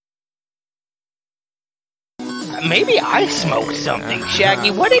Maybe I smoked something.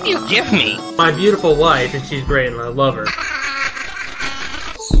 Shaggy, what did you give me? My beautiful wife, and she's great, and I love her.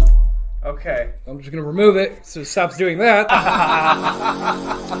 Okay, I'm just gonna remove it so it stops doing that.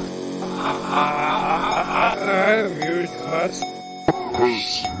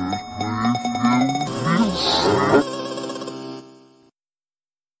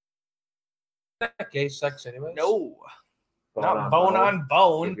 Gay sex, anyway. No, not bone on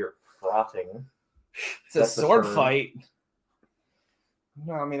bone. If you're frotting. It's a sword fight.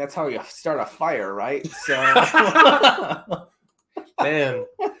 No, I mean that's how you start a fire, right? So, Man,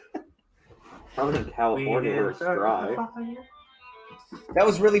 Probably in California where it's dry. that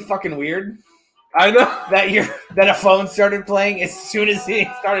was really fucking weird. I know. That a phone started playing as soon as he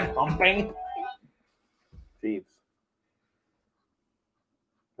started humping. Jeeves.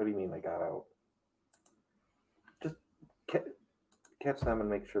 What do you mean they got out? Just catch them and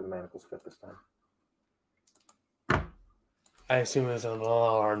make sure the manacles fit this time. I assume it was an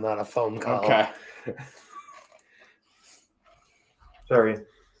alarm, not a phone call. Okay. Sorry.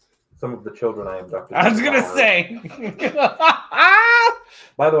 Some of the children I abducted. I was gonna say.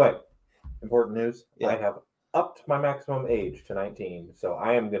 By the way, important news. Yeah. I have upped my maximum age to 19, so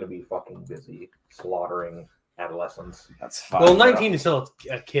I am going to be fucking busy slaughtering adolescents. That's fine. Well, 19 is still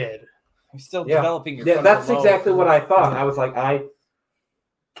a kid. You're still Yeah. developing your. Yeah, that's frontal exactly lobe. what I thought. I was like, I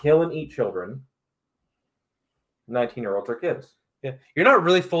kill and eat children. 19-year-olds are kids. Yeah, you're not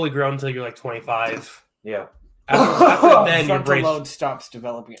really fully grown until you're like 25. Yeah. After then, your Frontal brain. lobe stops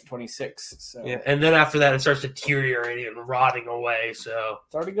developing at 26. So Yeah, and then after that, it starts deteriorating and rotting away. So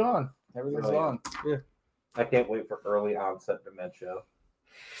it's already gone. Everything's Oh, yeah. gone. I can't wait for early onset dementia.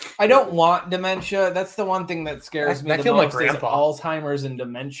 I don't want dementia. That's the one thing that scares me That the killed my most is grandpa. Alzheimer's and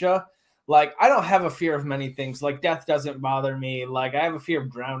dementia. Like, I don't have a fear of many things. Like, death doesn't bother me. Like, I have a fear of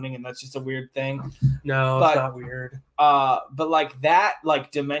drowning, and that's just a weird thing. no, But- it's not weird. But like that,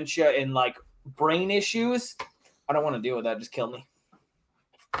 like dementia and like brain issues, I don't want to deal with that. Just kill me.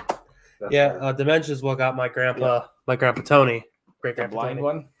 That's Yeah, fair. dementia is what got my grandpa Tony, great The grandpa blind Tony.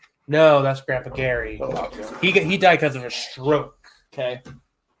 one. No, that's Grandpa Gary. He died because of a stroke. Okay.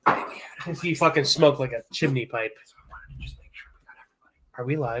 He fucking smoked like a chimney pipe. Are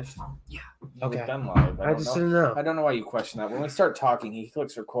we live? Okay. We've been live. I just didn't know. I don't know why you question that. When we start talking, he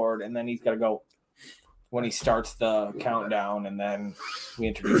clicks record, and then he's got to go when he starts the countdown, and then we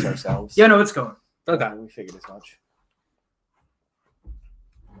introduce ourselves. Yeah, no, it's going. Okay. We figured as much.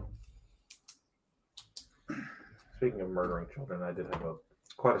 Speaking of murdering children, I did have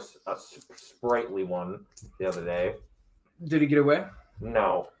quite a sprightly one the other day. Did he get away?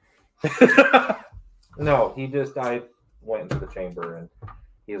 No. No, I went into the chamber and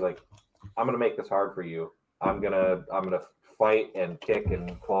he's like, I'm gonna make this hard for you. I'm gonna fight and kick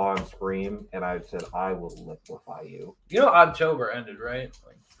and claw and scream, and I said I will liquefy you. You know, October ended, right?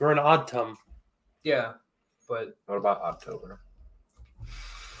 Like, We're an odd tum. yeah, but What about October?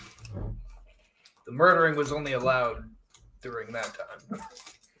 the murdering was only allowed during that time.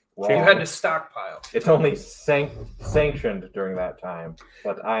 Wrong. You had to stockpile. It's only sanctioned during that time,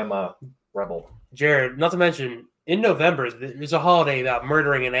 but I'm a rebel. Jared, not to mention, in November, there's a holiday about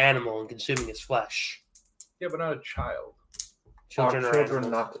murdering an animal and consuming its flesh. Yeah, but not a child. Children Are are children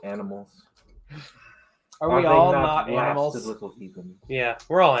animals. not animals? Are Aren't we they all not blasted animals? little heathen? Yeah,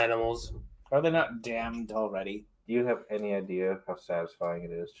 we're all animals. Are they not damned already? Do you have any idea how satisfying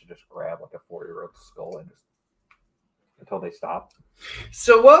it is to just grab like a 4-year-old skull and just until they stop?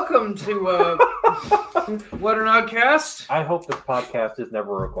 So welcome to What an Oddcast. I hope this podcast is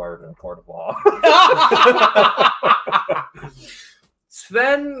never required in a court of law.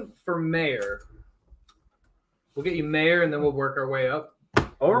 Sven for mayor. We'll get you mayor, and then we'll work our way up.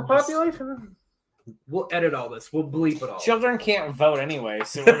 Overpopulation? We'll edit all this. We'll bleep it all. Children can't vote anyway,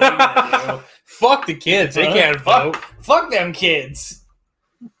 so what are you gonna Fuck the kids. They can't vote. do? Fuck them kids.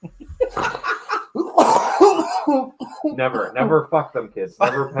 Never fuck them kids.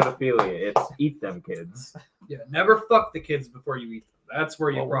 Never pedophilia. It's eat them kids. Yeah, never fuck the kids before you eat them. That's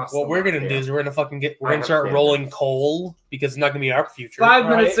where you cross. What the we're line. gonna do is we're gonna I start understand rolling coal because it's not gonna be our future. 5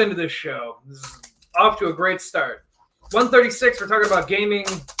 Right. minutes into this show. This is off to a great start. 136, we're talking about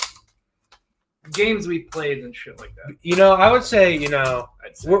games we played and shit like that. You know, I would say, I'd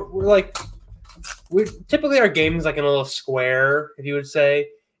say. we're typically our game's like in a little square, if you would say,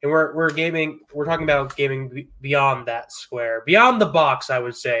 and we're talking about gaming beyond that square, beyond the box, I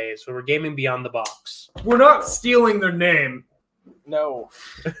would say. So we're gaming beyond the box. We're not stealing their name. No.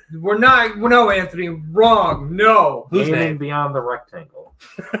 We're not. No, Anthony, wrong. No. Whose Gaming name? beyond the rectangle.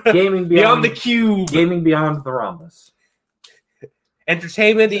 Gaming Beyond the cube. Gaming beyond the rhombus.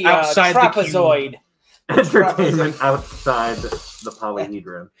 Entertainment The outside the cube. trapezoid. Entertainment outside the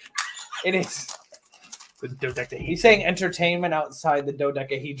polyhedron. It is. The dodecahedron. He's saying entertainment outside the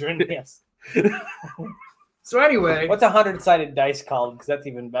dodecahedron. Yes. So anyway, What's 100-sided dice called? Because that's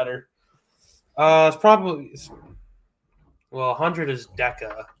even better. It's probably 100 is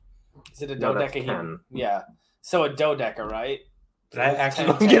deca. Is it a No, that's dodecahedron? 10. Yeah. So a dodeca, right? Did I It's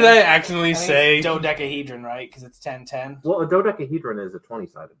actually 10. did I actually I think say it's dodecahedron, right? Because it's 10-10. Well, a dodecahedron is a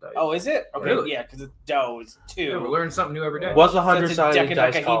 20-sided dice. Oh, is it? Okay, Really? yeah, because do is yeah, we 2. learn something new every day. what's a So it's a 100-sided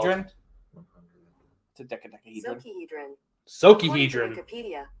dice called? decadecahedron? It's a decadecahedron. Zokihedron. According to Sokihedron.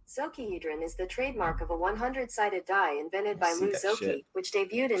 Wikipedia, Zokihedron is the trademark of a 100-sided die invented by See Mu that Zoki, shit. which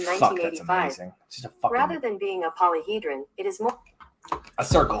debuted in Fuck, that's 1985. amazing. It's just a fucking Rather than being a polyhedron, it is more a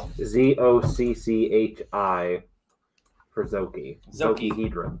circle. Zocchi for Zoki. Zoki.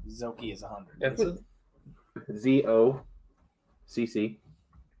 Zokihedron. Zoki is 100. That's it. Zocchi.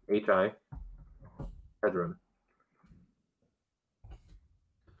 Hedron.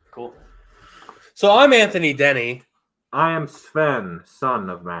 Cool. So I'm Anthony Denny. I am Sven, son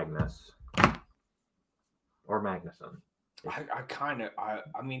of Magnus. Or Magnuson.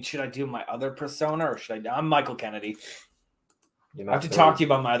 I mean, should I do my other persona or should I'm Michael Kennedy. You're I have to talk to you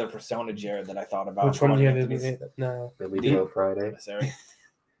about my other persona, Jared, that I thought about. Which one do you have? Anthony's- No. Billy Friday. Sorry.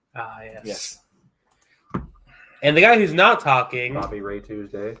 Yes. Yes. And the guy who's not talking. Bobby Ray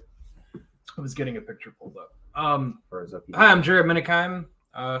Tuesday. I was getting a picture pulled up. Or Zoki. Hi, I'm Jared Minikheim,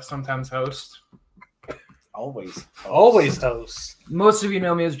 sometimes host. Always. Always hosts. Most of you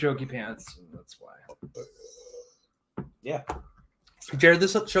know me as Jokey Pants, and that's why. Yeah. Jared,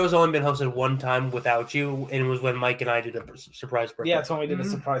 this show's only been hosted one time without you, and it was when Mike and I did a surprise birthday. Yeah, it's when we did a Mhm.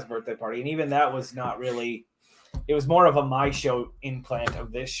 surprise birthday party. And even that was not really, it was more of a my show implant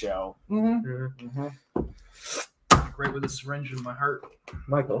of this show. Mhm. Right with a syringe in my heart.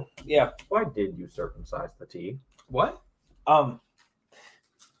 Michael, Yeah. why did you circumcise the T? What?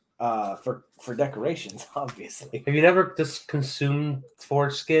 For decorations, obviously. Have you never just consumed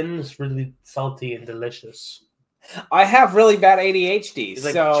foreskin? It's really salty and delicious. I have really bad ADHD, It's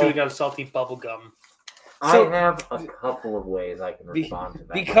like so chewing on salty bubble gum. So- I have a couple of ways I can Be- respond to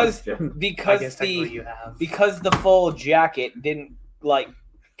that. because question. I because guess technically the you have. because the full jacket didn't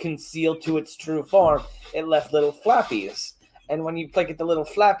conceal to its true form, it left little flappies. And when you get the little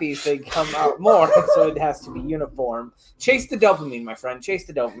flappies, they come out more, so it has to be uniform. Chase the dopamine, my friend. Chase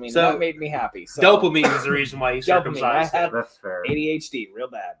the dopamine. So- That made me happy. So, Dopamine is the reason why you Dopamine. circumcised I it. have That's fair. ADHD, real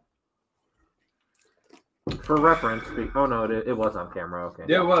bad. For reference, oh no, it was on camera. Okay.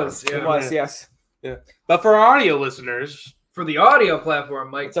 Yeah, it was. It Yeah. was, yes. But for our audio listeners, For the audio platform,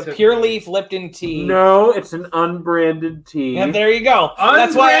 Mike. It's a took pure me- leaf Lipton tea. No, it's an unbranded tea. And there you go.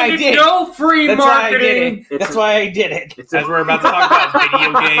 That's why I Unbranded, did it. No free That's why I did marketing. it. That's why I did it. It's as we're about to talk about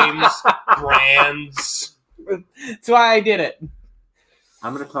video games, brands. That's why I did it.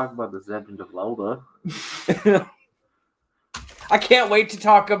 I'm going to talk about the Legend of Zelda. I can't wait to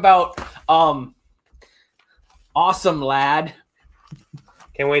talk about Awesome Lad.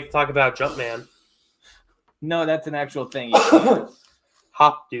 Can't wait to talk about Jumpman. No, that's an actual thing.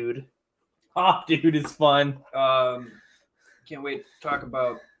 Hop Dude. Hop Dude is fun. Can't wait to talk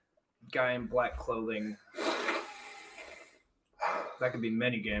about guy in black clothing. That could be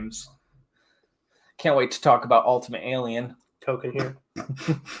many games. Can't wait to talk about Ultimate Alien. Token here.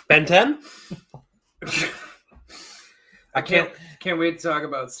 Ben 10? I can't wait to talk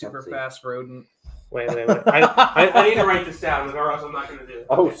about super Pepsi. fast rodent. Wait. I need to write this down, or else I'm not going to do it.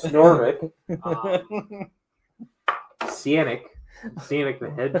 Oh, Snorvik. Cianic the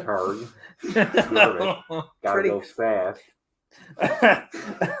Hedgehog. Snorvik. Gotta Pretty- go fast.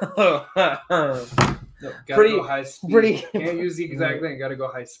 No, gotta Pretty- go high speed. pretty- Can't use the exact thing. Gotta go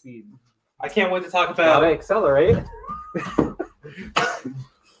high speed. I can't wait to talk Gotta about... accelerate.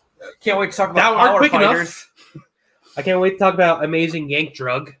 Can't wait to talk That about aren't Power quick enough. Fighters. I can't wait to talk about Amazing Yank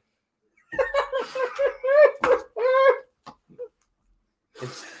Drug.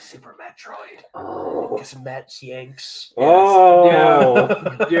 It's Super Metroid. Oh. Get some Mets Yanks. Oh.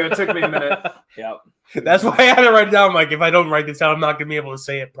 Yeah, it took me a minute. Yep. That's why I had to write it down. Like, if I don't write this down, I'm not going to be able to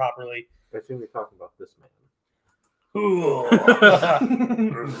say it properly. I assume you're talking about this man.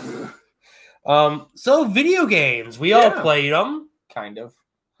 So video games. We all Yeah. played them. Kind of.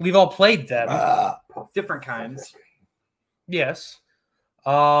 We've all played them. Different kinds. Yes.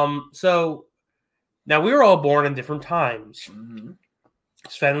 So now we were all born in different times. Mm-hmm.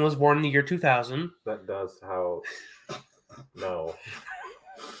 Sven was born in the year 2000. That does how. No.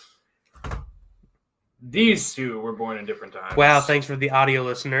 These two were born in different times. Wow, thanks for the audio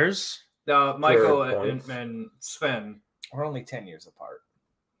listeners. Michael Jared and, points. and Sven. We're only 10 years apart.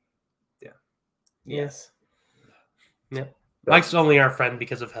 Yes. Mike's only our friend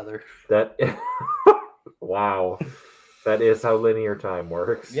because of Heather. That wow. That is how linear time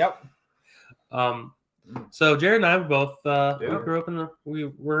works. Yep. So Jared and I were both we grew up we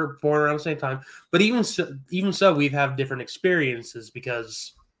were born around the same time, but even so, we've had different experiences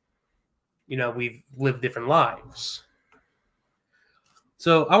because we've lived different lives.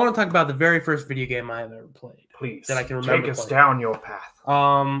 So I want to talk about the very first video game I have ever played. Please that I can remember take us playing. down your path.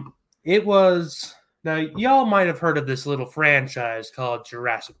 It was now y'all might have heard of this little franchise called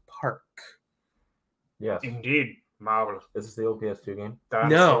Jurassic Park. Yes. Indeed, marvelous. Is this the old PS2 game?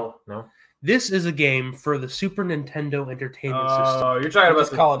 No. No. This is a game for the Super Nintendo Entertainment System. Oh, you're talking about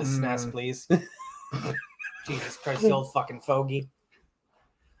Let's call it a SNES, please. Jesus Christ, the old fucking fogey.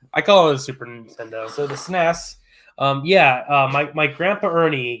 I call it a Super Nintendo. So the SNES. My grandpa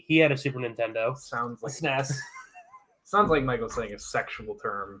Ernie, he had a Super Nintendo. Sounds The like Michael's saying a sexual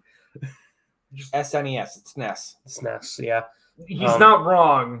term. SNES. It's SNES. SNES, yeah. He's not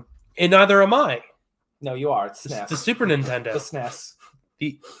wrong. And neither am I. No, you are. It's It's SNES. the Super Nintendo. The SNES.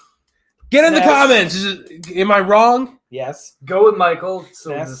 Get in the SNES. comments. Am I wrong? Yes. Go with Michael,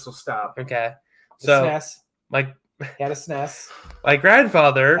 so SNES. this will stop. Okay. The So SNES. my He had a SNES. my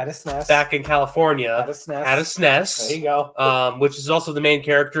grandfather Had a SNES. back in Had California a SNES. had a There SNES, you go. which is also the main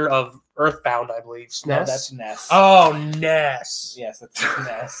character of Earthbound, I believe. SNES. No, that's NES. Oh, NES. Yes, that's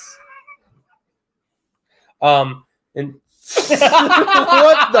SNES. And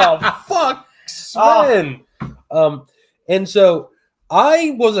what the fuck, Sven? And so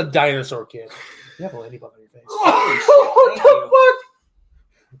I was a dinosaur kid. You have a ladybug on your face. Thank you.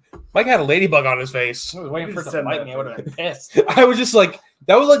 Mike had a ladybug on his face. I was waiting for it to Send bite that me. I would to have been pissed. I was just like,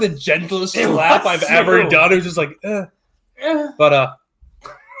 that was like the gentlest It slap was I've ever too. done. It was just like, But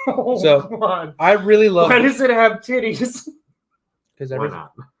Oh, So- God. I really love Why it does it have titties? because Why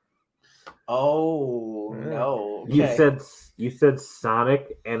not? Oh Yeah. no! Okay. You said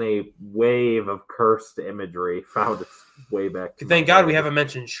Sonic, and a wave of cursed imagery found its way back. To Thank my God we head. haven't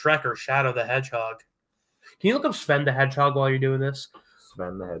mentioned Shrek or Shadow the Hedgehog. Can you look up Sven the Hedgehog while you're doing this?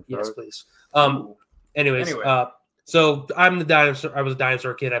 Sven the Hedgehog. Yes, please. Ooh. Anyways, Anyway. so I'm the dinosaur. I was a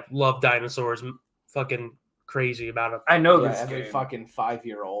dinosaur kid. I love dinosaurs. I'm fucking crazy about them. I know Yeah, this every game. fucking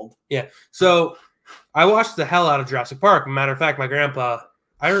 5-year-old. So I watched the hell out of Jurassic Park. Matter of fact, my grandpa.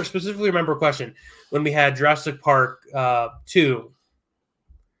 I specifically remember a question when we had Jurassic Park 2,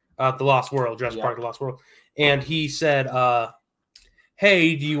 The Lost World, Jurassic Yeah. Park, The Lost World, and he said,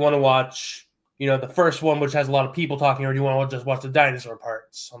 "Hey, do you want to watch, the first one, which has a lot of people talking, or do you want to just watch the dinosaur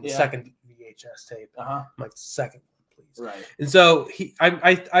parts on the Yeah. second VHS tape?" Uh huh. I'm like, "Second one, please." Right. And so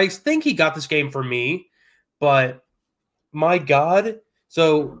I think he got this game for me, but my God.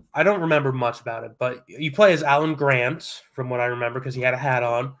 So I don't remember much about it, but you play as Alan Grant, from what I remember, because he had a hat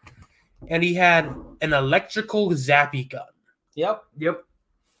on, and he had an electrical zappy gun. Yep. Yep.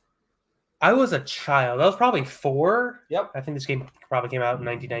 I was a child. I was probably 4. Yep. I think this game probably came out in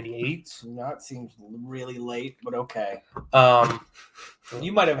 1998. That seems really late, but okay. You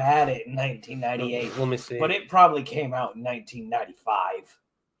You might have had it in 1998, let me see. but it probably came out in 1995.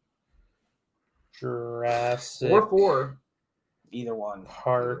 Jurassic 4-4. Either one.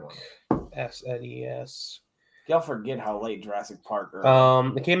 Park SNES. Y'all forget how late Jurassic Park.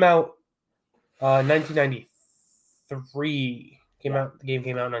 Or, It came out 1993. The game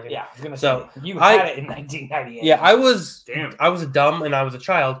came out in 1993. yeah, I was gonna So, say you I- had it in 1998. Yeah, I was Damn. dumb and I was a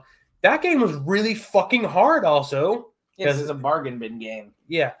child. That game was really fucking hard also. This is a bargain bin game.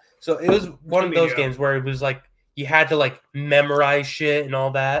 Yeah. So it was one of There we those go. games where it was like you had to like memorize shit and all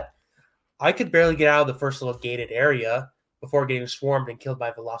that. I could barely get out of the first little gated area before getting swarmed and killed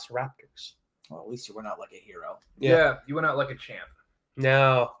by velociraptors. Well, at least you were not like a hero. Yeah. You went out like a champ.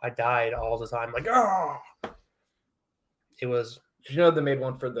 No, I died all the time. Like, oh, it was. Did you know they made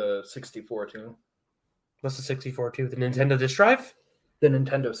one for the 64 too? What's the 64 too? The Nintendo Disk Drive? The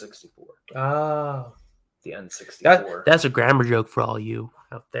Nintendo 64. Oh, The N64. that's a grammar joke for all you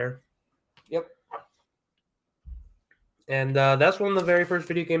out there. Yep. And that's one of the very first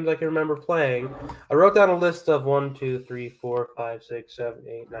video games I can remember playing. I wrote down a list of 1, 2, 3, 4, 5, 6, 7,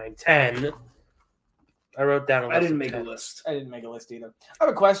 8, 9, 10. I wrote down a list. I didn't of make 10. a list. I didn't make a list either. I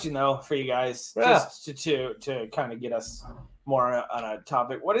have a question though for you guys, Yeah. just to kind of get us more on a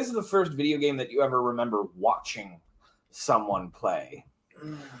topic. What is the first video game that you ever remember watching someone play?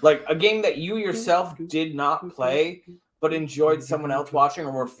 Like a game that you yourself did not play, but enjoyed someone else watching,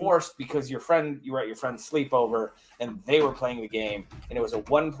 or were forced because you were at your friend's sleepover and they were playing the game, and it was a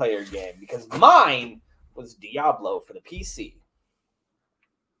one-player game. Because mine was Diablo for the PC.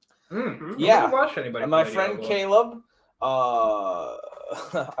 Yeah. I didn't watch anybody. And my play friend Diablo. Caleb,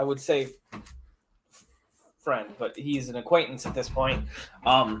 I would say friend, but he's an acquaintance at this point.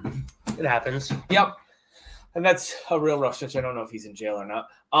 It happens. Yep. And that's a real rough stretch. I don't know if he's in jail or not.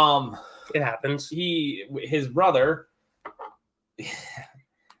 It happens. His brother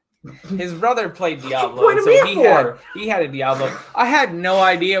played Diablo. pointing So me for? he had a Diablo. I had no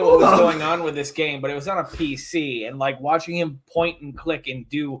idea what was going on with this game, but it was on a PC, and like watching him point and click and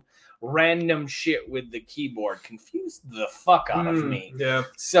do random shit with the keyboard confused the fuck out of me. Yeah.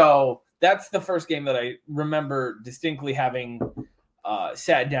 So that's the first game that I remember distinctly having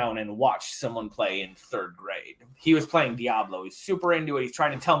sat down and watched someone play in third grade. He was playing Diablo. He's super into it. He's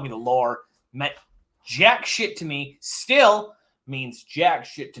trying to tell me the lore. Meant jack shit to me. Still means jack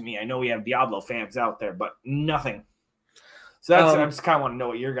shit to me. I know we have Diablo fans out there, but nothing. So that's I just kind of want to know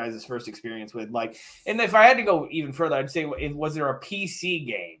what your guys' first experience with like. And if I had to go even further, I'd say, was there a PC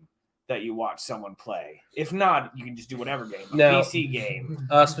game that you watched someone play? If not, you can just do whatever game. PC game.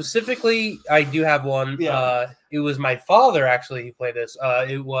 Specifically, I do have one. Yeah. It was my father actually who played this.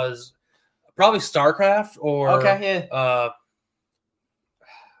 It was probably StarCraft or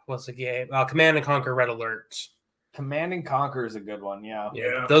what's the game? Command and Conquer Red Alert. Command and Conquer is a good one. Yeah.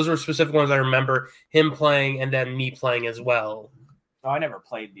 Yeah. Those were specific ones I remember him playing and then me playing as well. Oh, I never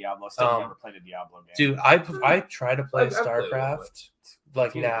played Diablo. Still never played a Diablo game. Dude, I try to play I've played it, StarCraft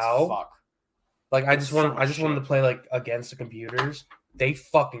like Confusing as now. fuck. Like I It's just so wanted much to play like against the computers. They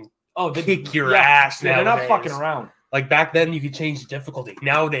fucking They kick your ass Yeah, they're not nowadays. fucking around. Like back then, you could change the difficulty.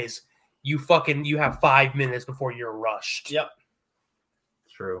 Nowadays, you have 5 minutes before you're rushed. Yep.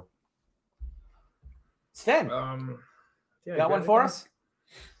 True. Sven, Yeah, got one for us?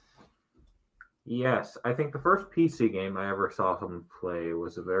 Yes, I think the first PC game I ever saw someone play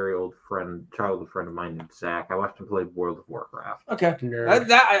was a very old childhood friend of mine named Zach. I watched him play World of Warcraft. Okay. Nerd.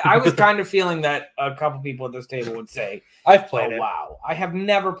 I was kind of feeling that a couple people at this table would say, I've played oh, it. WoW. I have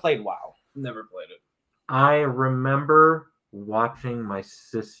never played WoW. Never played it. I remember watching my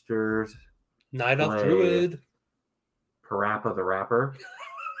sister's Night of Play. Druid. Parappa the Rapper.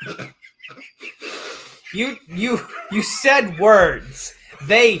 You said words.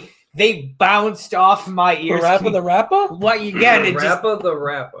 They bounced off my ears. Parappa the Rappa? What you get? It just Rappa the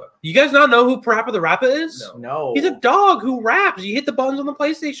Rappa. You guys not know who Parappa the Rappa is? No. no. He's a dog who raps. You hit the buttons on the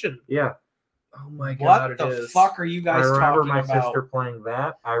PlayStation. Yeah, Oh my god, What it the is. fuck are you I guys remember talking my about? sister playing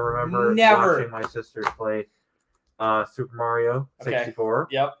that. I remember Never. watching my sister play Super Mario Okay. 64.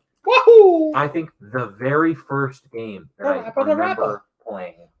 Yep. Woohoo! I think the very first game that I Parappa the remember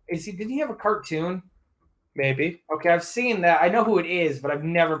playing. Did he have a cartoon? Maybe. Okay, I've seen that. I know who it is, but I've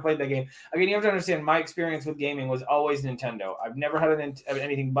never played that game. Again, you have to understand, my experience with gaming was always Nintendo. I've never had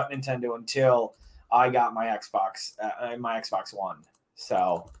anything but Nintendo until I got my Xbox One.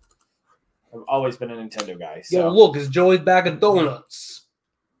 So I've always been a Nintendo guy. So Yo, look, it's Joey's Bag of Donuts.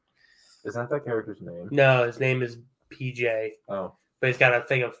 Is that character's name? No, his name is PJ, Oh. but he's got a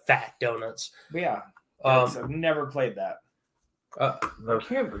thing of fat donuts. but yeah, Um, I've never played that.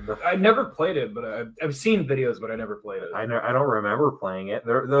 I never played it, but I've seen videos, but I never played it. I don't remember playing it.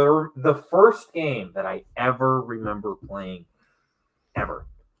 The first game that I ever remember playing, ever,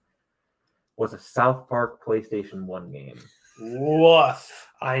 was a South Park PlayStation 1 game. Woof.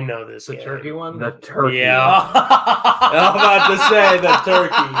 I know this. The game. turkey one? The turkey. Yeah. I'm I'm about to say the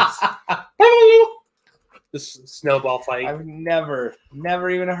turkeys. This snowball fight. I've never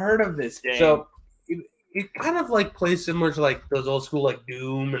even heard of this game. So it kind of like plays similar to like those old school like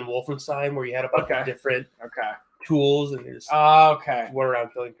Doom and Wolfenstein, where you had a bunch Okay. of different okay. tools and you just Okay. went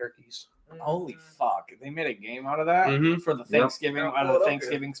around killing turkeys. Holy fuck! They made a game out of that Mhm. for the Thanksgiving Yep. out of the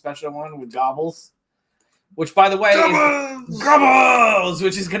Thanksgiving special one with Gobbles, which by the way is Gobbles,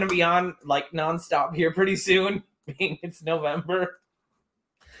 which is going to be on like nonstop here pretty soon, being it's November.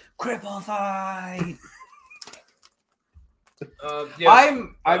 Cripple fight. Yeah,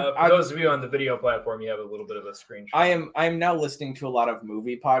 for I'm those of you on the video platform, you have a little bit of a screenshot. I am now listening to a lot of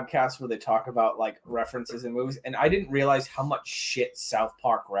movie podcasts where they talk about like references in movies, and I didn't realize how much shit South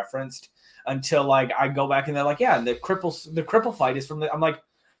Park referenced until like I go back and they're like, yeah, the cripple fight is from the. I'm like,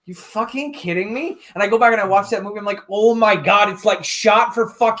 you fucking kidding me? And I go back and I watch that movie. I'm like, oh my god, it's like shot for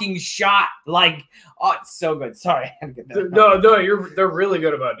fucking shot. Like, oh, it's so good. Sorry, I had to get that. No, they're really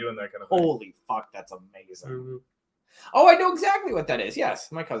good about doing that kind of thing. Holy fuck, that's amazing. Oh, I know exactly what that is.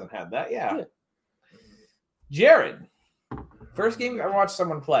 Yes, my cousin had that. Yeah. Jared, first game I watched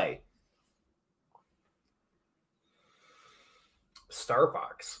someone play. Star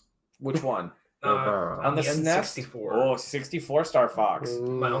Fox. Which one? On the SNES? N64. Oh, 64 Star Fox.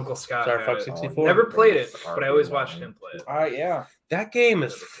 My Uncle Scott Star had Fox it. 64. Never played it, but I always watched him play it. All right, yeah. That game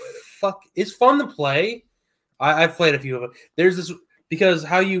is Never played it. it's fun to play. I've played a few of them. There's because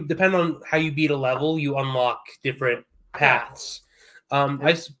depend on how you beat a level, you unlock different paths.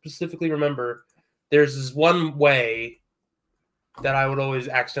 I specifically remember there's this one way that I would always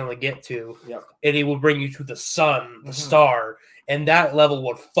accidentally get to, and it would bring you to the sun, the star, and that level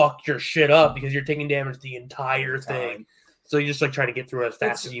would fuck your shit up because you're taking damage the entire thing. So you just like trying to get through it as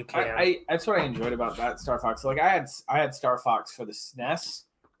fast as you can. That's what I enjoyed about that Star Fox. Like I had Star Fox for the SNES,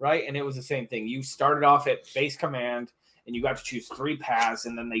 right? And it was the same thing. You started off at base command, and you got to choose 3 paths,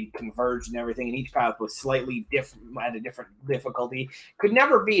 and then they converged and everything. And each path was slightly different, at a different difficulty. Could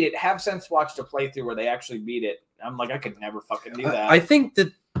never beat it. Have since watched a playthrough where they actually beat it. I'm like, I could never fucking do that. I think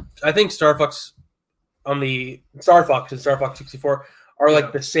Star Fox and Star Fox 64 are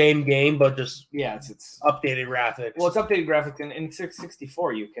like the same game, but just it's updated graphics. Well, it's updated graphics in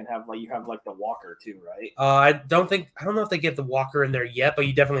 664. You have the walker too, right? I don't know if they get the walker in there yet, but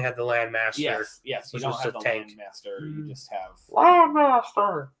you definitely have the Landmaster. Yes. You don't have the Landmaster. You just have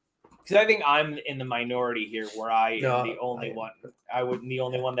Landmaster. Because I think I'm in the minority here, where I am the only one. The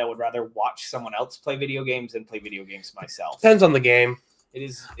only one that would rather watch someone else play video games than play video games myself. Depends on the game.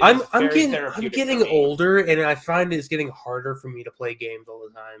 I'm getting older, and I find it's getting harder for me to play games all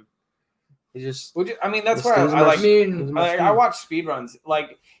the time. It just. That's where I watch speedruns.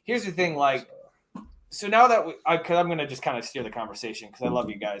 Like, here's the thing. Like, so now that I'm going to just kind of steer the conversation because I love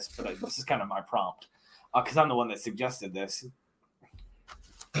you guys, but this is kind of my prompt because I'm the one that suggested this.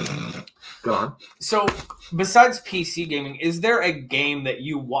 Go on. So, besides PC gaming, is there a game that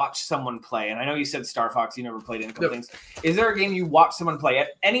you watch someone play? And I know you said Star Fox, you never played any things. Is there a game you watch someone play at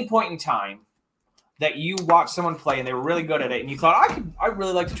any point in time that you watched someone play and they were really good at it, and you thought, I'd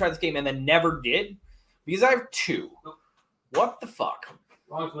really like to try this game, and then never did? Because I have 2. What the fuck?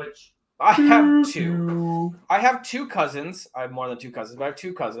 Wrong switch. I have 2. I have 2 cousins. I have more than 2 cousins, but I have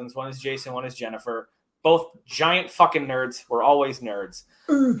 2 cousins. One is Jason, one is Jennifer. Both giant fucking nerds. We're always nerds.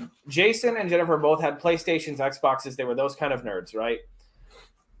 Jason and Jennifer both had PlayStations, Xboxes. They were those kind of nerds, right?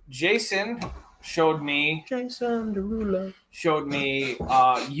 Jason showed me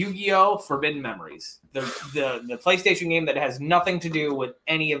Yu-Gi-Oh! Forbidden Memories. The PlayStation game that has nothing to do with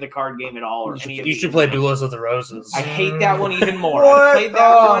any of the card game at all. You should play Duelist of the Roses. I hate that one even more. What? I played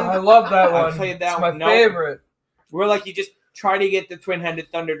that one. I love that one. I played that it's one. my favorite. We're like, you just try to get the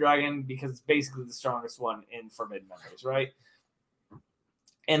twin-headed Thunder Dragon because it's basically the strongest one in Forbidden Memories, right?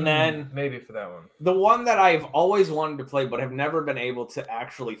 And then maybe for that one. The one that I've always wanted to play but have never been able to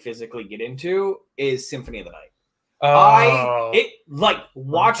actually physically get into is Symphony of the Night.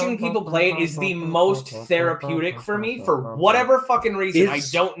 Watching people play it is the most therapeutic for me for whatever fucking reason. I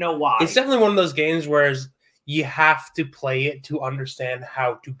don't know why. It's definitely one of those games where you have to play it to understand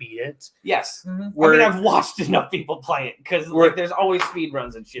how to beat it. Yes. I've watched enough people play it because there's always speed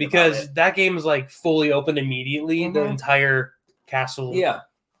runs and shit. Because that game is like fully open immediately. The entire castle. Yeah.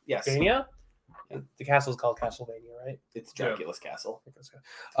 Yes. The castle is called Castlevania, right? It's Dracula's castle.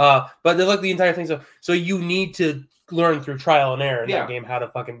 But they're like the entire thing. So you need to learn through trial and error in that game how to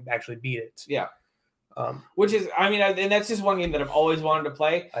fucking actually beat it. Yeah. Which is, and that's just one game that I've always wanted to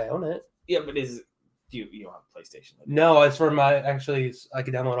play. I own it. Yeah, but you don't have a PlayStation? No, it's for my I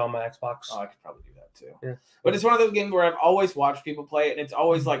could download it on my Xbox. Oh, I could probably do that too. Yeah. But it's one of those games where I've always watched people play it, and it's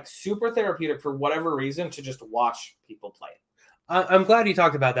always like super therapeutic for whatever reason to just watch people play it. I'm glad you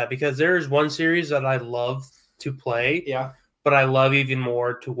talked about that because there is one series that I love to play. Yeah. But I love even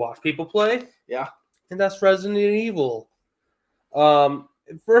more to watch people play. Yeah. And that's Resident Evil.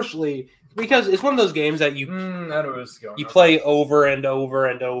 Firstly, because it's one of those games that you play over and over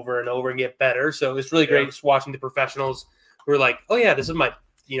and over and over and get better. So it's really great just watching the professionals who are like, oh yeah, this is my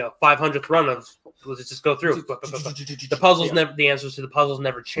 500th run of let's just go through. The puzzles never the answers to the puzzles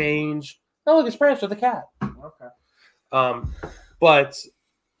never change. Oh look, it's Prancer the cat. Okay. But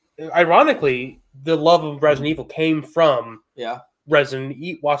ironically, the love of Resident Evil came from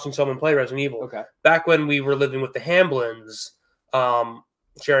watching someone play Resident Evil. Okay. Back when we were living with the Hamblins,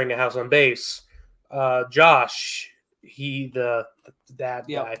 sharing a house on base, Josh, the dad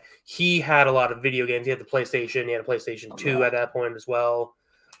guy, he had a lot of video games. He had the PlayStation. He had a PlayStation 2 at that point as well.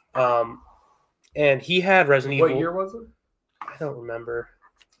 And he had Resident Evil. What year was it? I don't remember.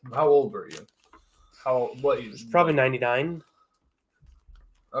 How old were you? What year? Probably 99.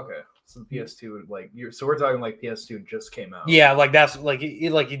 Okay. So PS2 so we're talking like PS2 just came out. Yeah, like that's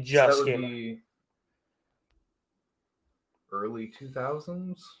it just came out. Early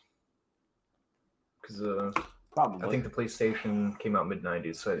 2000s? Because probably I think the PlayStation came out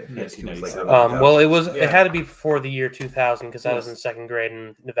mid-90s, so I think PS2 was like well, it had to be before the year 2000 because I was in second grade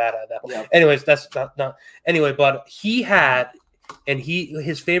in Nevada at that point. Yeah. Anyways, that's not anyway. But he had, and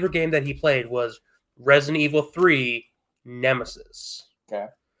his favorite game that he played was Resident Evil 3 Nemesis. Okay.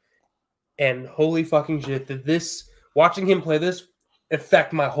 And holy fucking shit, did this watching him play this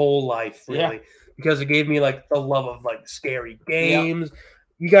affect my whole life, really. Yeah. Because it gave me like the love of like scary games. Yep.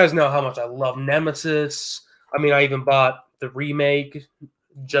 You guys know how much I love Nemesis. I mean, I even bought the remake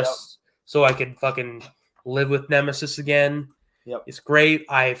just so I could fucking live with Nemesis again. Yep. It's great.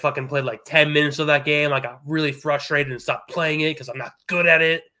 I fucking played like 10 minutes of that game. I got really frustrated and stopped playing it because I'm not good at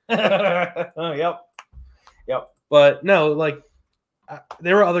it. Yep. But no, like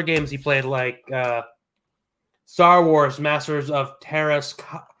there were other games he played, like Star Wars Masters of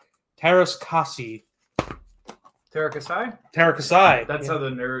Terraskasi. Terakasai? That's how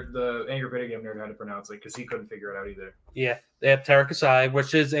the Angry Video Game nerd had to pronounce it because he couldn't figure it out either. Yeah, they have Terakasai,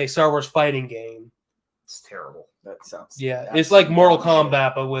 which is a Star Wars fighting game. It's terrible. That sounds. It's like Mortal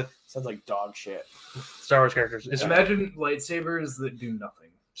Kombat, but with sounds like dog shit. Star Wars characters. Imagine lightsabers that do nothing.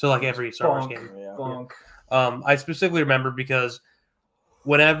 So like every Star Wars game. Bonk. I specifically remember because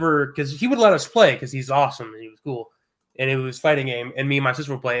because he would let us play because he's awesome and he was cool. And it was fighting game, and me and my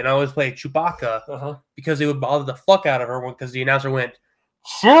sister would play, and I always play Chewbacca because it would bother the fuck out of her because the announcer went,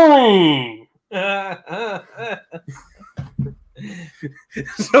 "Silly!"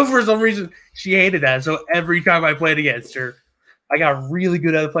 So for some reason, she hated that. So every time I played against her, I got really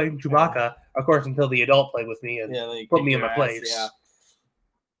good at playing Chewbacca. Of course, until the adult played with me and put me in my place. Yeah.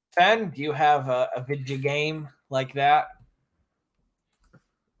 Fen, do you have a video game like that?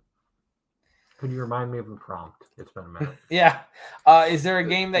 Could you remind me of the prompt? It's been a minute. Yeah. Is there a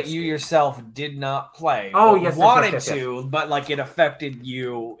game that you yourself did not play? Oh, yes. Wanted to, but like it affected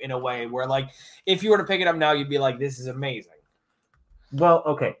you in a way where like if you were to pick it up now, you'd be like, this is amazing. Well,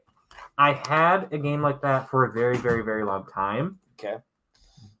 okay. I had a game like that for a very, very, very long time. Okay.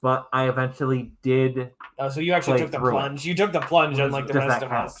 But I eventually did. Oh, so you actually took the plunge. You took the plunge unlike the rest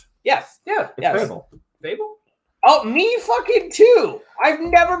of us. Yes. Yeah. Yes. Fable. Fable? Oh, me fucking too. I've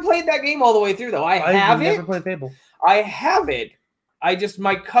never played that game all the way through, though. I've never played Fable. I have it. I'd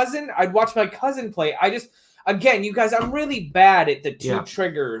watch my cousin play. Again, you guys, I'm really bad at the two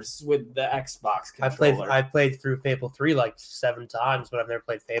triggers with the Xbox controller. I played through Fable 3 like 7 times, but I've never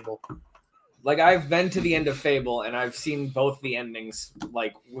played Fable. Like, I've been to the end of Fable, and I've seen both the endings.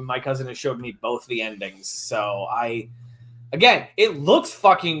 Like, when my cousin has showed me both the endings. So, again, it looks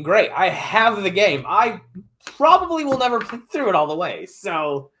fucking great. I have the game. I probably will never play through it all the way.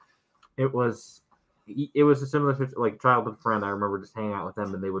 So, it was a similar like childhood friend. I remember just hanging out with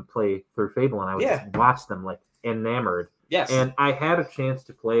them, and they would play through Fable, and I would just watch them like enamored. Yes. And I had a chance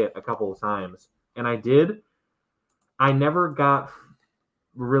to play it a couple of times, and I did. I never got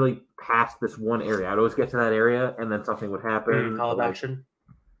really past this one area. I'd always get to that area, and then something would happen. Call of Action.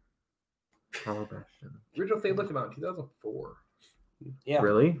 Original Fable came out in 2004. Yeah.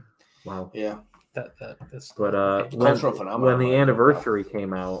 Really? Wow. Yeah. That's But cultural phenomenon. When the anniversary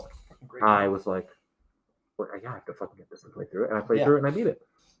came out, I was like, well, I have to fucking get this and play through it. And I played through it and I beat it.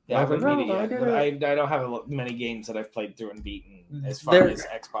 Yeah, I haven't beat it yet. I don't have many games that I've played through and beaten as far as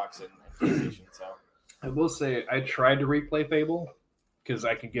Xbox and PlayStation. So I will say I tried to replay Fable because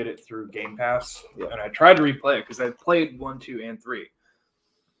I could get it through Game Pass, and I tried to replay it because I played 1, 2, and 3.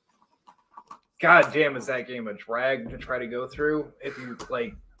 God damn, is that game a drag to try to go through? If you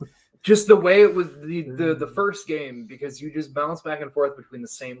like, just the way it was the first game, because you just bounce back and forth between the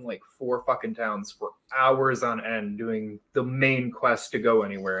same like 4 fucking towns for hours on end doing the main quest to go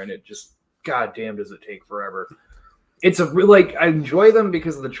anywhere, and it just goddamn does it take forever. It's a real like I enjoy them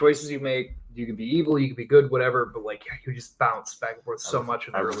because of the choices you make. You can be evil, you can be good, whatever, but like you just bounce back and forth so much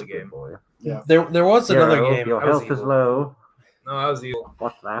in the early game. Yeah, there was another game. Your health is low. No, I was evil.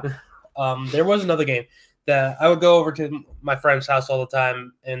 What's that? There was another game that I would go over to my friend's house all the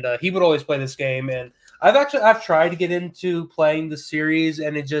time, and he would always play this game. And I've tried to get into playing the series,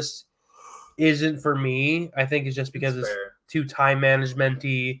 and it just isn't for me. I think it's just because it's too time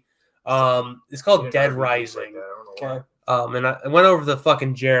management-y. It's called Dead Rising. Okay. And I went over to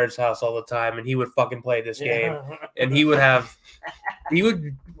fucking Jared's house all the time, and he would fucking play this game, and he would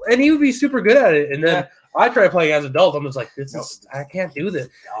be super good at it. And then I try playing as an adult. I'm just like, I can't do this.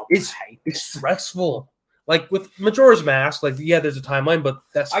 It's stressful. Like with Majora's Mask, like there's a timeline, but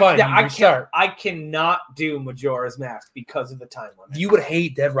that's fine. I cannot do Majora's Mask because of the time limit. You would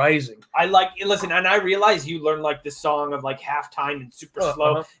hate Dead Rising. Listen, and I realize you learn like this song of like half time and super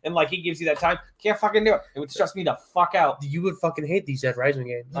slow, and like he gives you that time. Can't fucking do it. It would stress me the fuck out. You would fucking hate these Dead Rising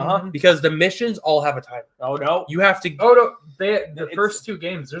games because the missions all have a timer. Oh no, you have to. Oh no, the first 2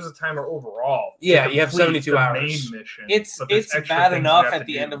 games there's a timer overall. Yeah, you have 72 hours. Main mission, it's bad enough at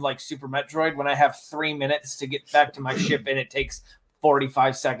the end of like Super Metroid when I have 3 minutes to get back to my ship and it takes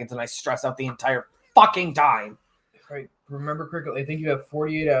 45 seconds and I stress out the entire fucking time. Right. remember correctly, I think you have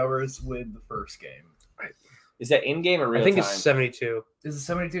 48 hours with the first game. Is that in game or real I think time? it's 72. Is it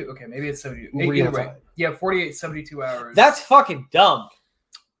 72? Okay, maybe it's 72. Real Either way, time. yeah, 48, 72 hours. That's fucking dumb.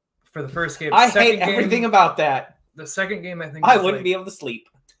 for the first game. I Second hate everything game, about that. the second game. I think I was wouldn't like- be able to sleep.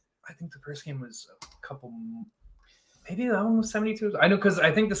 I think the first game was a couple. Maybe that one was 72. I know because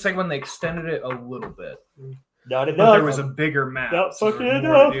I think the second one they extended it a little bit, Not but there was a bigger map. Not so there fucking was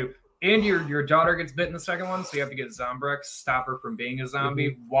more to enough. do. And your daughter gets bit in the second one, so you have to get Zombrex, stop her from being a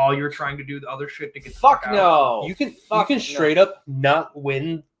zombie while you're trying to do the other shit to get the Fuck fuck out. no. You can Fuck no. straight up not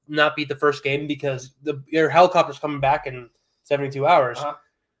beat the first game because your helicopter's coming back in 72 hours. Uh-huh.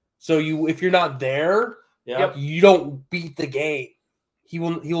 So if you're not there, Yeah. you don't beat the game.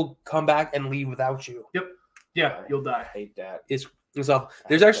 He'll come back and leave without you. Yeah, you'll I die. hate that. So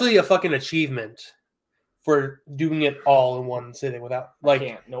there's actually a fucking achievement for doing it all in one sitting without I like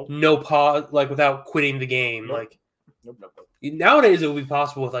can't. Nope. no pause, like without quitting the game. Nope. Like Nope. Nope. nowadays it would be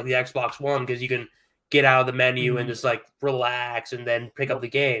possible with like the Xbox One because you can get out of the menu and Mhm. just like relax and then pick up the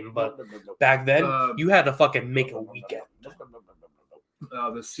game. But Nope, nope, nope. back then you had to fucking make a Nope, nope, weekend. nope, nope, nope, nope, nope,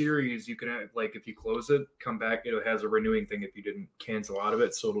 nope. The series you can like if you close it, come back. It has a renewing thing if you didn't cancel out of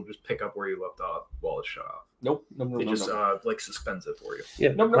it, so it'll just pick up where you left off while it's shut off. Nope. Nope. Nope. It Nope. just Nope. like suspends it for you. Yeah,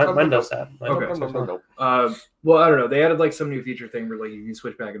 Nope, nope, mine nope, does that. Mine Okay. does Nope, that. nope, nope, nope. Well, I don't know. They added like some new feature thing where like you can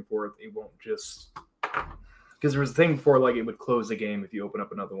switch back and forth. It won't just because there was a thing before like it would close the game if you open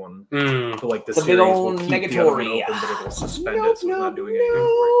up another one. Mm. So like the The big series will old keep the other one negatory. open, but it'll suspend Nope, it, so it's not nope, doing anything for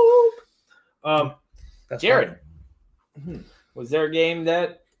you. nope. That's Jared, fine. was there a game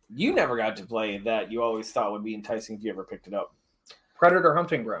that you never got to play that you always thought would be enticing if you ever picked it up? Predator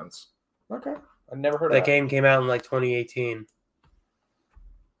Hunting Grounds. Okay. I've never heard of That that. game came out in like 2018.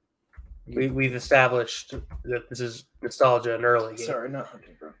 We've established that this is nostalgia and early game. Sorry, not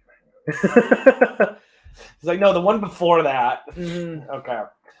Hunting Grounds. It's like, no, the one before that. Mm-hmm. Okay.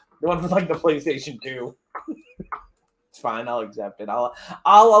 The one with like the PlayStation 2. It's fine. I'll accept it. I'll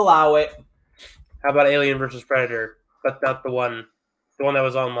allow it. How about Alien versus Predator? But not the one that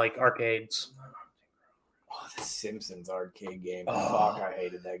was on like arcades. Oh, the Simpsons arcade game. Oh. Fuck, I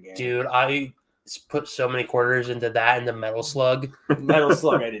hated that game. Dude, I put so many quarters into that and the Metal Slug. Metal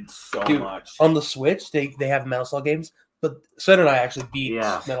Slug, I did so Dude, much. On the Switch, they have Metal Slug games, but Sven and I actually beat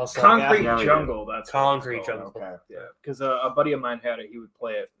Yeah. Metal Slug. Concrete Yeah, we Jungle. That's what it's Concrete called. Jungle. Okay. Yeah, because a buddy of mine had it. He would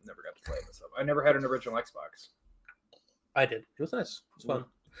play it. Never got to play it myself. I never had an original Xbox. I did. It was nice. It was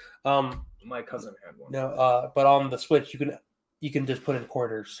Mm. fun. My cousin had one. No, but on the Switch, you can just put in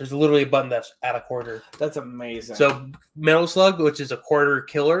quarters. There's literally a button that's at a quarter. That's amazing. So Metal Slug, which is a quarter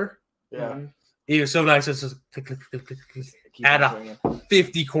killer, yeah. it was so nice. It's just click, click, click, click, click, Keep Add on up. doing it.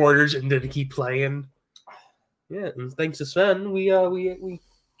 50 quarters and then keep playing. Yeah, and thanks to Sven, we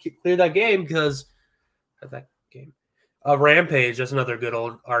cleared that game because of that game. Rampage, that's another good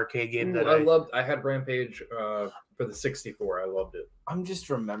old arcade game that I had Rampage for the 64. I loved it. I'm just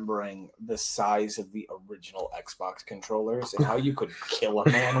remembering the size of the original Xbox controllers and how you could kill a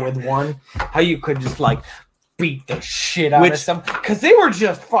man with one. How you could just like beat the shit out of Which- some because they were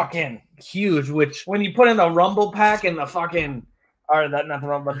just fucking. huge. Which When you put in the Rumble Pack and the fucking or that not the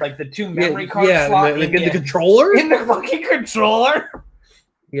Rumble, but like the two memory card yeah, slot the in, controller. in the fucking controller.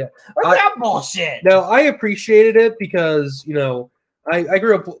 Yeah. What's that bullshit? No, I appreciated it because I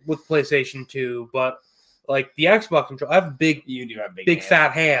grew up with PlayStation 2, but like the Xbox controller, I have big You do have big hands.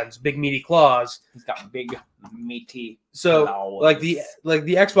 fat hands, big meaty claws. He's got big meaty. So claws. like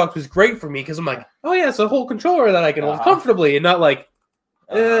the Xbox was great for me because I'm like, oh yeah, it's a whole controller that I can hold Uh-huh. comfortably and not like,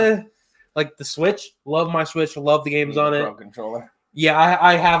 Uh-huh. like the Switch. Love my Switch. Love the games on it. Pro controller. Yeah,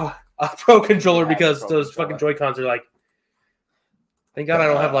 I have a Pro controller Yeah, I have a because Pro those controller. fucking Joy Cons are like. Thank God I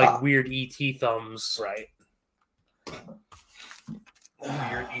don't have like weird ET thumbs. Right.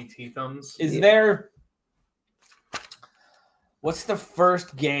 Weird ET thumbs. Is there? What's the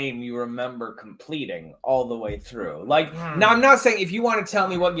first game you remember completing all the way through? Like, now I'm not saying if you want to tell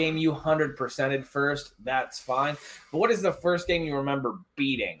me what game you 100%ed first, that's fine. But what is the first game you remember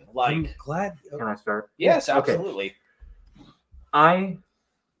beating? Like, I'm glad. Can I start? yes, Okay. absolutely. I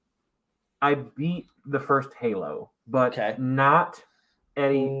beat the first Halo, but Okay. not at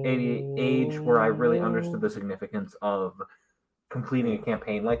any age where I really understood the significance of completing a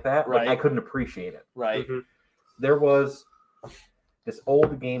campaign like that. Like, Right. I couldn't appreciate it. Right. Mhm. There was this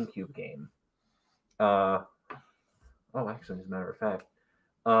old GameCube game. Actually, as a matter of fact,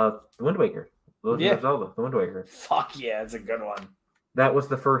 The Wind Waker. Legend Yeah. of Zelda, The Wind Waker. Fuck yeah, it's a good one. That was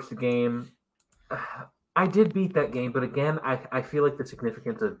the first game. I did beat that game, but again, I feel like the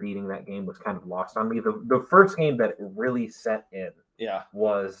significance of beating that game was kind of lost on me. The first game that really set in Yeah.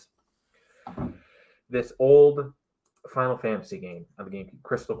 was this old Final Fantasy game on the GameCube,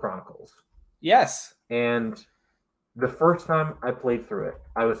 Crystal Chronicles. Yes. And the first time I played through it,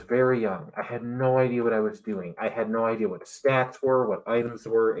 I was very young. I had no idea what I was doing. I had no idea what stats were, what items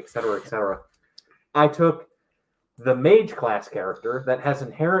were, etc., etc. I took the mage class character that has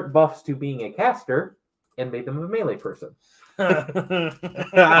inherent buffs to being a caster and made them a melee person.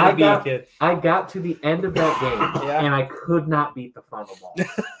 I got to the end of that game Yeah. and I could not beat the final boss.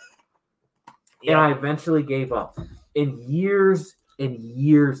 And I eventually gave up. And years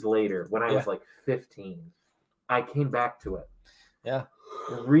later, when I was like 15, I came back to it. Yeah.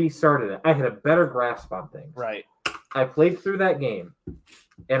 Restarted it. I had a better grasp on things. Right. I played through that game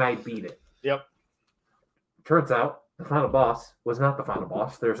and I beat it. Yep. Turns out the final boss was not the final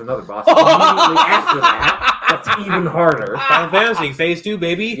boss. There's another boss immediately after that. That's even harder. Final Fantasy Phase 2,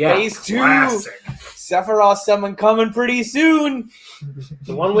 baby. Yeah. Phase 2. Classic. Sephiroth summon coming pretty soon.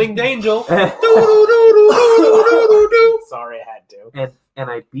 The one-winged angel. Sorry, I had to. And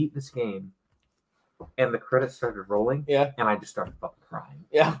I beat this game, and the credits started rolling. Yeah. And I just started fucking crying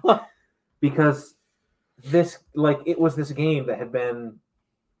Yeah. because it was this game that had been.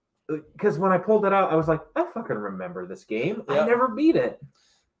 Because when I pulled it out, I was like, I fucking remember this game. Yeah. I never beat it,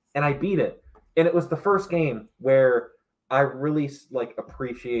 and I beat it, and it was the first game where I really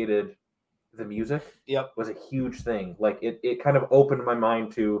appreciated the music. Yep. Was a huge thing. Like it kind of opened my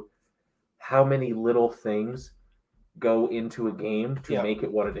mind to how many little things go into a game to Yep. make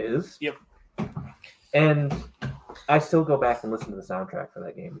it what it is. Yep. And I still go back and listen to the soundtrack for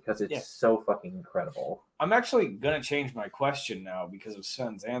that game because it's Yeah. so fucking incredible. I'm actually going to change my question now because of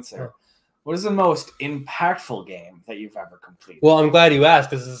Sven's answer. What is the most impactful game that you've ever completed? Well, I'm glad you asked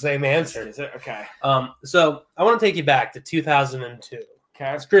because it's the same answer. Is it? Okay. So I want to take you back to 2002.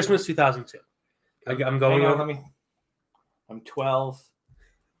 Okay. It's Christmas 2002. I'm going Hang on, over. I'm 12.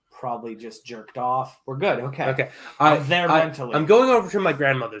 Probably just jerked off. We're good. Okay. Okay. I'm there mentally. I'm going over to my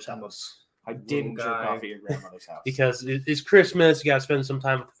grandmother's house I didn't Little jerk guy. off at your grandmother's house. because it's Christmas. You got to spend some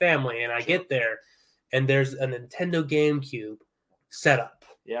time with the family. And I get there, and there's a Nintendo GameCube set up.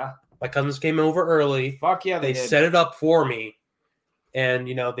 Yeah. My cousins came over early. Fuck yeah, They did. set it up for me, and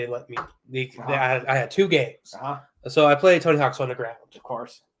they let me. I had two games, Uh-huh. so I played Tony Hawk's Underground. Of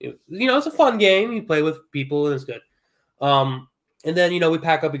course. It's a fun game. You play with people, and it's good. And then we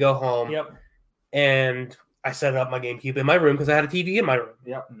pack up, we go home, Yep. and I set up my GameCube in my room because I had a TV in my room.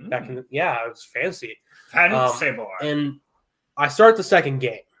 Yep. Back in it was fancy. Fancy boy. And I start the second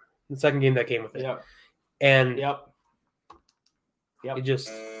game that came with it, Yep. and Yep. it just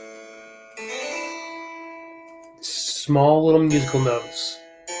small little musical notes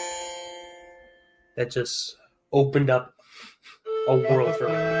that just opened up a world for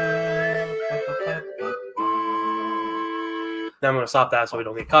me. Now I'm going to stop that so we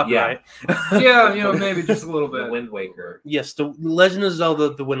don't get copyright. Yeah, maybe just a little The bit. Wind Waker. Yes, the Legend of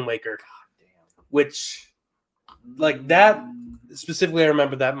Zelda: The Wind Waker, which, that specifically, I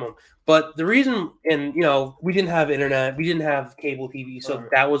remember that moment. But the reason, and we didn't have internet, we didn't have cable TV, so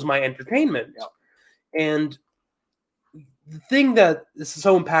that was my entertainment. Yep. And the thing that is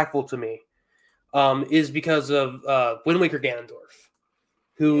so impactful to me is because of Wind Waker Ganondorf,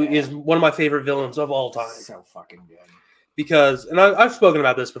 who is one of my favorite villains of all time. So fucking good. Because, and I've spoken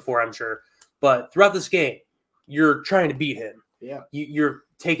about this before, I'm sure, but throughout this game, you're trying to beat him. Yeah. You're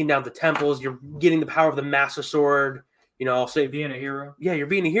taking down the temples. You're getting the power of the Master Sword. I'll say, Being a hero. yeah, you're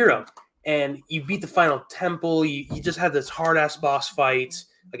being a hero. And you beat the final temple. You just had this hard-ass boss fight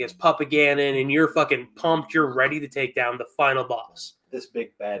against Papa Ganon, and you're fucking pumped. You're ready to take down the final boss. This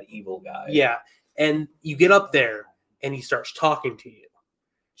big bad evil guy. Yeah. And you get up there, and he starts talking to you.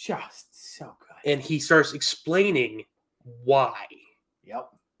 Just so good. And he starts explaining why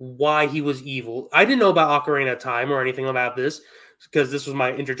he was evil. I didn't know about Ocarina of Time or anything about this because this was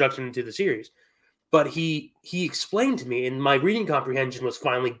my introduction into the series. But he explained to me, and my reading comprehension was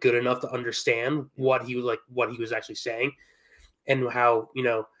finally good enough to understand what he was actually saying, and how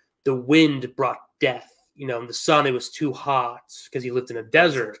the wind brought death. In the sun it was too hot because he lived in a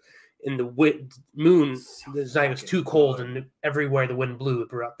desert. In the moon, the night was too cold, and everywhere the wind blew, it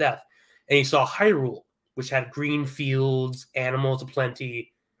brought death. And he saw Hyrule, which had green fields, animals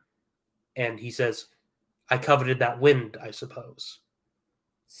aplenty, and he says, "I coveted that wind, I suppose."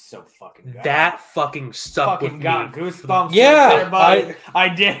 So fucking good. That fucking stuck fucking with got me. goosebumps. Yeah, right there, buddy. I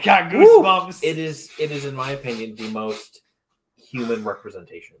did got goosebumps. It is, in my opinion, the most human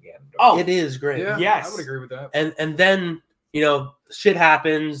representation of Ganondorf. Oh, It is great. Yeah, Yes. I would agree with that. And then shit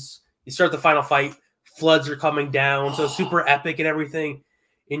happens. You start the final fight. Floods are coming down, so super epic and everything.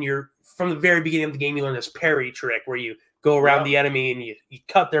 And you're from the very beginning of the game, you learn this parry trick where you go around the enemy and you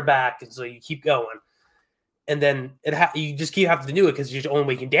cut their back, and so you keep going. and then you just keep having to do it because you're the only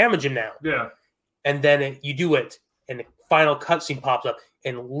way you can damage him now. Yeah. And then you do it, and the final cutscene pops up,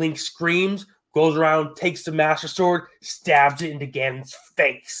 and Link screams, goes around, takes the Master Sword, stabs it into Ganon's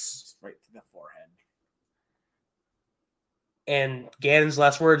face. Right to the forehead. And Ganon's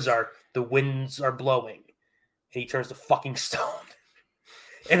last words are, "The winds are blowing." And he turns to fucking stone.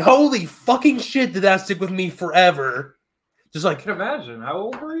 And holy fucking shit, did that stick with me forever. Just I like, can imagine. How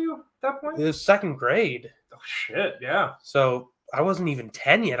old were you at that point? it was second grade. Oh shit! Yeah. So I wasn't even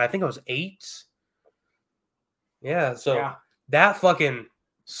 10 yet. I think I was 8. Yeah, so Yeah. that fucking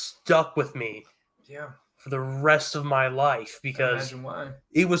stuck with me Yeah. for the rest of my life because Imagine why.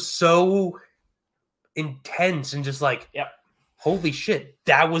 it was so intense and just like, Yep. holy shit,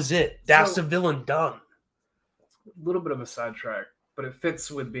 that was it. That's So- the villain done. A little bit of a sidetrack, but it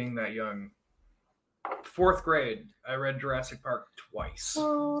fits with being that young. 4th grade, I read Jurassic Park twice.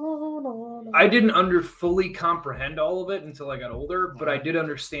 I didn't fully comprehend all of it until I got older, but I did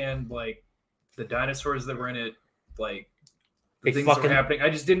understand like the dinosaurs that were in it, like the They things that were fucking- happening. I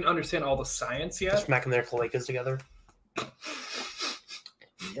just didn't understand all the science yet. Smacking their cloacas together.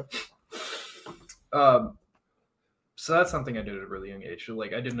 So that's something I did at a really young age.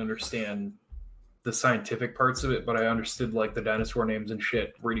 Like I didn't understand the scientific parts of it, but I understood like the dinosaur names and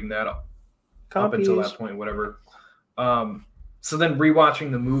shit. Reading that up until that point, whatever. So then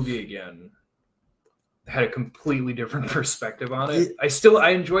rewatching the movie again had a completely different perspective on it. I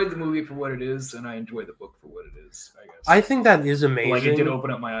enjoyed the movie for what it is, and I enjoyed the book for what it is. I guess. I think that is amazing. Like it did open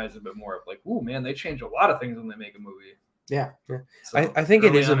up my eyes a bit more. Of like, ooh man, they change a lot of things when they make a movie. Yeah. So I think it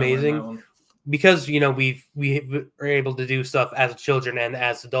early is on, I learned amazing. that one. Because we are able to do stuff as children and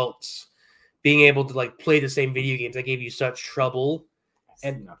as adults, being able to like play the same video games that gave you such trouble,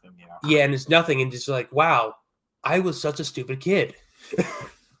 and nothing, and it's nothing, and just like, wow, I was such a stupid kid.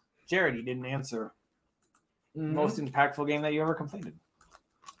 Jared, you didn't answer. Mhm. Most impactful game that you ever completed.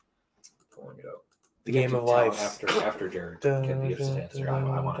 Pulling it up. The game of Tell life. after Jared gives his answer, I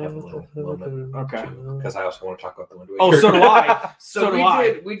want to have a little moment Okay. because I also want to talk about the Wind Waker. Oh, so do I. So, do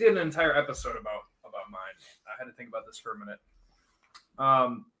I. we did an entire episode about mine. I had to think about this for a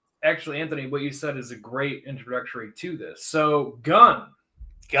minute. Actually, Anthony, what you said is a great introductory to this. So, Gun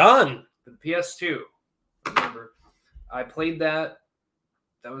for the PS2. Remember, I played that.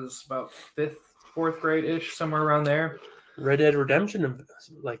 That was about 4th grade ish, somewhere around there. Red Dead Redemption,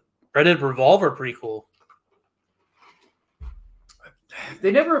 like Red Dead Revolver prequel.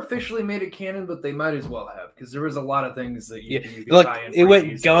 They never officially made it canon, but they might as well have because there was a lot of things that you could Look, tie in. it went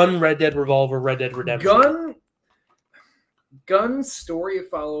pretty easily. Gun, Red Dead Revolver, Red Dead Redemption. Gun's story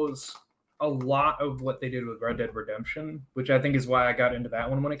follows a lot of what they did with Red Dead Redemption, which I think is why I got into that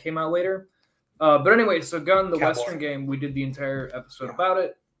one when it came out later. But anyway, so Gun, the Cowboy. Western game, we did the entire episode about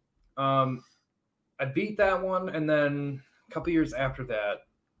it. I beat that one, and then a couple years after that,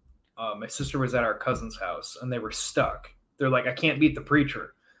 my sister was at our cousin's house, and they were stuck. They're like, I can't beat the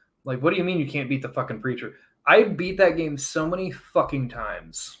preacher. Like, what do you mean you can't beat the fucking preacher? I beat that game so many fucking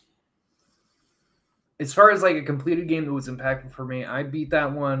times. As far as like a completed game that was impactful for me, I beat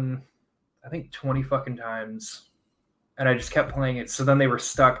that one, I think 20 fucking times. And I just kept playing it. So then they were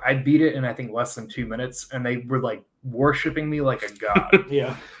stuck. I beat it in I think less than 2 minutes, and they were like worshiping me like a god.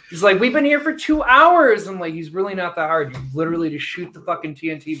 Yeah. He's like, we've been here for 2 hours. I'm like, he's really not that hard. You literally just shoot the fucking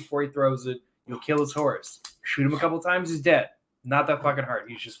TNT before he throws it. You'll kill his horse. Shoot him a couple times, he's dead. Not that fucking hard.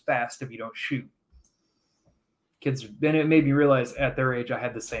 He's just fast if you don't shoot. Kids, then it made me realize at their age I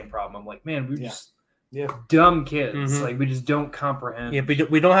had the same problem. I'm like, man, we're just dumb kids. Mhm. Like we just don't comprehend. Yeah,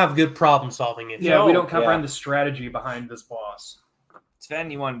 we don't have good problem solving issues. Yeah, we don't No, comprehend the strategy behind this boss.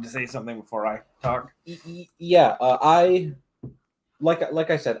 Sven, you wanted to say something before I talk? Yeah, I like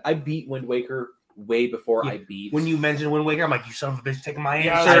I said, I beat Wind Waker way before Yeah. I beat. When you mentioned Wind Waker, I'm like, you son of a bitch, taking my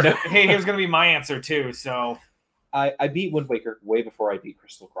Yeah, answer. hey, here's gonna be my answer too. So I beat Wind Waker way before I beat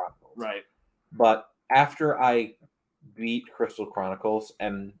Crystal Chronicles. right. But after I beat Crystal Chronicles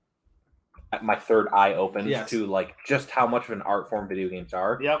and my third eye opened Yes. to like just how much of an art form video games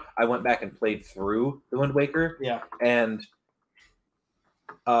are, Yep. I went back and played through the Wind Waker. Yeah. And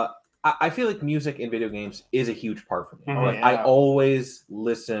I feel like music in video games is a huge part for me. Oh, Like yeah. I always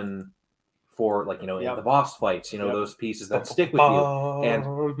listen for like, in Yep. the boss fights, Yep. those pieces that stick with you.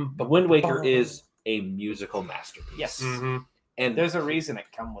 And the Wind Waker is a musical masterpiece. Yes. Mhm. And There's a reason it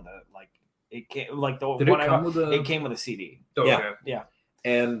come with a like it came like the Did one it I come got, with a? it came with a CD. Oh, Yeah. okay.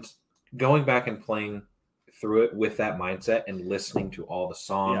 And going back and playing through it with that mindset and listening to all the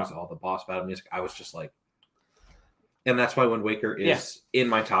songs, all the boss battle music, I was just like, and that's why Wind Waker is in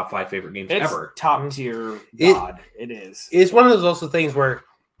my top 5 favorite games It's ever. top tier It- god. It is. It's one of those also things where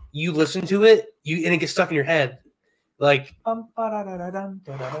you listen to it, and it gets stuck in your head. Like,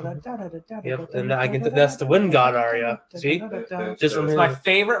 yep, and I can. That's the Wind God aria. See, just It's my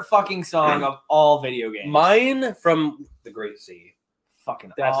favorite fucking song of all video games. mine from The Great Sea.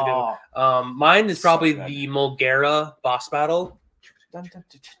 Fucking That's a good one. Mine is So probably good. the Mulgara boss battle.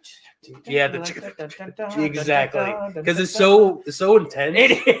 Yeah, exactly, because it's so intense.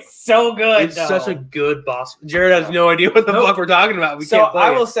 It is so good. It's such a good boss. Jared has no idea what the fuck we're talking about. We So can't play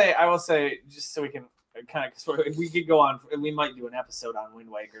I it. will say, just so we can kind of, we could go on. We might do an episode on Wind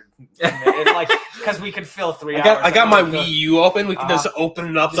Waker, and like because we could fill 3 hours. I got my We could- Wii U open. We can just open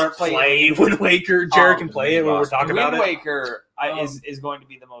it up, just start play playing Wind Waker. Jared can play it when we're talking about Wind it. Waker is going to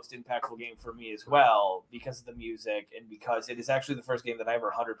be the most impactful game for me as well because of the music and because it is actually the first game that I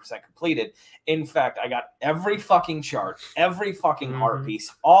ever 100% completed. In fact, I got every fucking chart, every fucking heart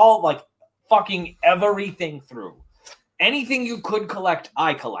piece, all like fucking everything through. Anything you could collect,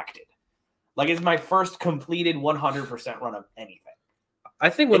 I collected. Like it's my first completed 100% run of anything. I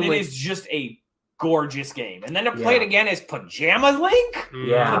think And when it is just a gorgeous game. And then to play it again is Pajamas Link?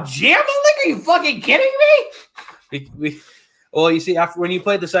 Yeah. Pajamas Link? Are you fucking kidding me? well, you see, after when you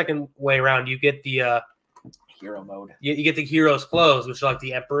play the second way around, you get the Hero mode. you get the hero's clothes, which are like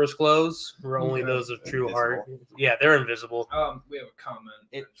the Emperor's clothes, where only Okay. those of true Invisible. heart. Yeah, they're invisible. We have a comment.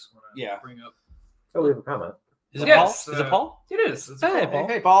 It- I just wanna yeah. bring up. Oh, we have a comment. Is it Yes, Paul? Is it Paul? It is. It's Hey, Paul. Paul.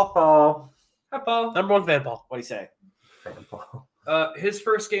 Hey, Paul. Paul. Hi, Paul. Number one fan, Paul. What do you say? Fan Paul. His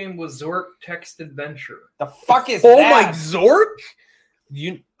first game was Zork Text Adventure. The fuck is Oh that? my Zork!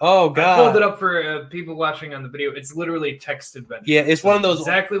 Oh I god! pulled it up for people watching on the video. It's literally text adventure. Yeah, it's one of those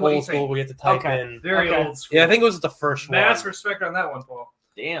Exactly what you old school think. where you have to type Okay. in. Very Okay. old school. Yeah, I think it was the first one. Mass respect on that one, Paul.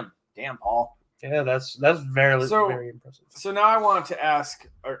 Damn, Paul. Yeah, that's very So- very impressive. So now I want to ask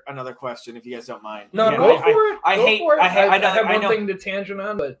another question, if you guys don't mind. No, Again, go Go for it. I Go hate- for it. I hate- I know- have I one know. thing to tangent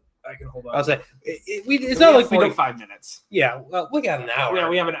on, but I can hold on. I'll say it's we not have like we don't. 45 minutes. Yeah, well, we got an hour. Yeah,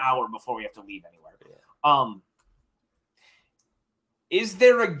 we have an hour before we have to leave anywhere. Is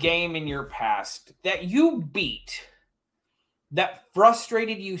there a game in your past that you beat that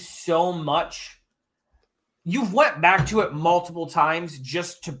frustrated you so much you've went back to it multiple times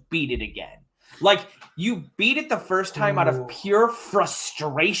just to beat it again? Like you beat it the first time out Ooh. of pure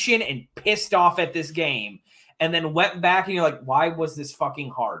frustration and pissed off at this game, and then went back and you're like, why was this fucking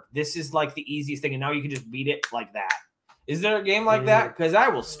hard? This is like the easiest thing, and now you can just beat it like that. Is there a game like that? Because I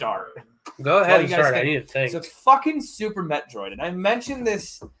will start. Go What ahead do and you guys start. I think? need to think. So it's fucking Super Metroid, and I mentioned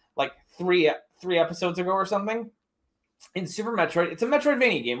this like three episodes ago or something. In Super Metroid, it's a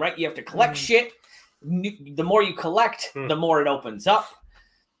Metroidvania game, right? You have to collect shit. The more you collect, the more it opens up.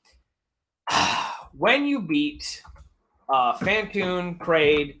 When you beat Phantoon,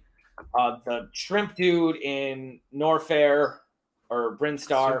 Kraid, the shrimp dude in Norfair or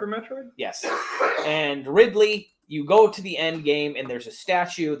Brinstar, Super Metroid? yes, and Ridley, you go to the end game and there's a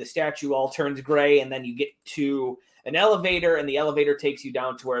statue. The statue all turns gray, and then you get to an elevator, and the elevator takes you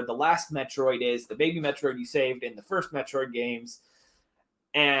down to where the last Metroid is, the baby Metroid you saved in the first Metroid games,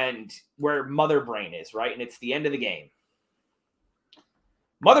 and where Mother Brain is, right? And it's the end of the game.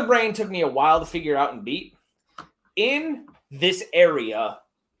 Mother Brain took me a while to figure out and beat. In this area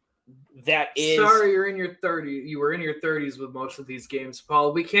that is... Sorry, you're in your 30s. You were in your 30s with most of these games,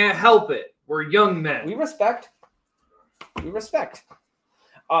 Paul. We can't help it. We're young men. We respect. Nothing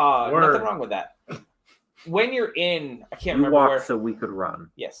wrong with that. When you're in, I can't You remember where. walked so we could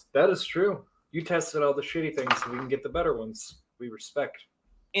run. Yes, That is true. You tested all the shitty things so we can get the better ones. We respect.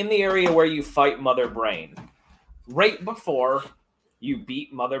 in the area where you fight Mother Brain, right before you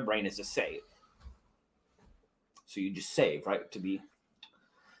beat Mother Brain is a save. So you just save, right? The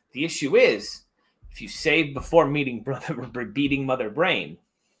issue is, if you save before beating Mother Brain,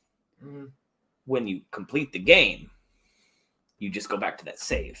 when you complete the game, you just go back to that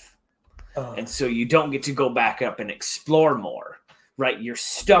save. And so you don't get to go back up and explore more, right? You're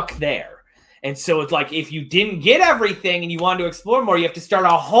stuck there. And so it's like, if you didn't get everything and you want to explore more, you have to start a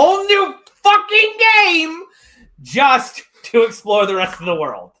whole new fucking game just to explore the rest of the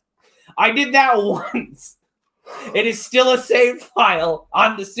world. I did that once. It is still a save file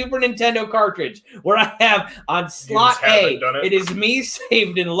on the Super Nintendo cartridge where I have on slot just haven't A, done it. it is me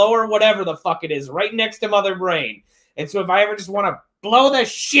saved in lower whatever the fuck it is, right next to Mother Brain. And so if I ever just want to blow the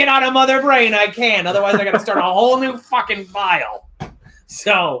shit out of Mother Brain, I can. Otherwise, I got to start a whole new fucking file.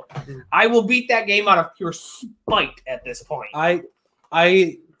 So I will beat that game out of pure spite at this point. I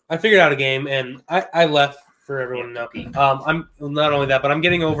figured out a game, and I left for everyone to know. I'm not only that, but I'm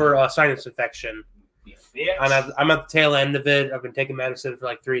getting over a sinus infection. I'm at the tail end of it. I've been taking medicine for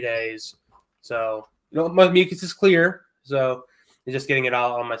like 3 days, so my mucus is clear. So just getting it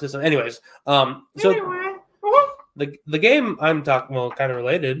all on my system. Anyways, so the game I'm talking, well, kind of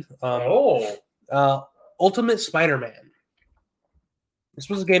related. Ultimate Spider-Man. This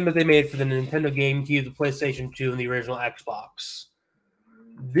was a game that they made for the Nintendo GameCube, the PlayStation 2, and the original Xbox.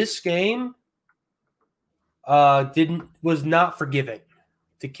 This game was not forgiving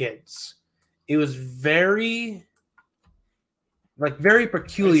to kids. It was very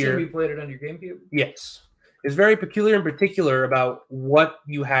peculiar. You played it on your GameCube? Yes. It's very peculiar and particular about what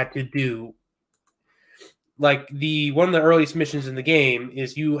you had to do. Like one of the earliest missions in the game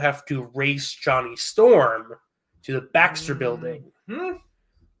is you have to race Johnny Storm to the Baxter building.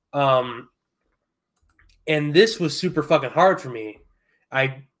 And this was super fucking hard for me.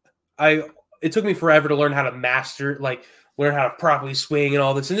 It took me forever to learn how to learn how to properly swing and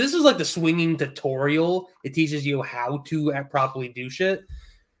all this. And this is like the swinging tutorial. It teaches you how to properly do shit.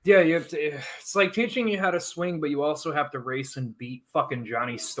 Yeah, you have to. It's like teaching you how to swing, but you also have to race and beat fucking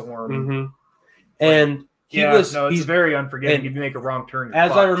Johnny Storm. Mm-hmm. And he's very unforgiving. If you make a wrong turn,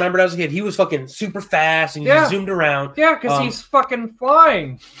 as I remembered as a kid, he was fucking super fast and he zoomed around. Yeah, because he's fucking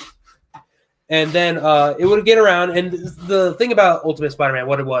flying. And then it would get around. And the thing about Ultimate Spider-Man,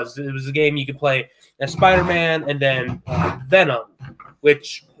 what it was a game you could play as Spider-Man and then Venom,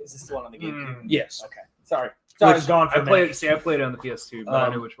 which is this the one on the GameCube? Yes. Okay. Sorry, I played it on the PS2, but I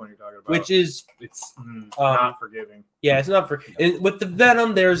know which one you're talking about. Which is not forgiving. Yeah, it's not for. With the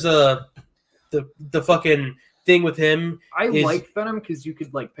Venom, there's the fucking thing with him. I liked Venom because you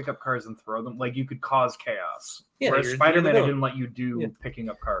could like pick up cars and throw them. Like you could cause chaos. Yeah, whereas Spider-Man didn't let you do picking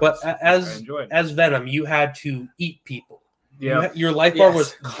up cars. But as Venom, you had to eat people. Yeah, your life bar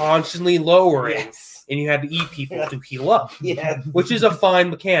was constantly lowering. Yes. And you had to eat people to heal up. Yeah. Which is a fine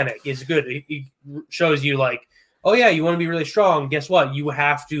mechanic. It's good. It shows you like, oh yeah, you want to be really strong. Guess what? You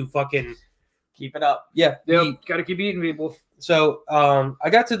have to fucking keep it up. Yeah. Yep. Got to keep eating people. So I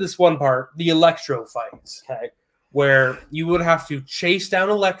got to this one part, the Electro fights, where you would have to chase down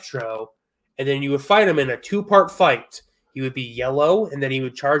Electro, and then you would fight him in a 2-part fight. He would be yellow, and then he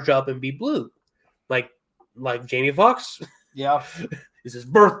would charge up and be blue, like Jamie Foxx. Yeah, it's his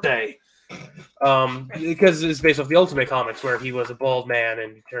birthday. Because it's based off the Ultimate comics where he was a bald man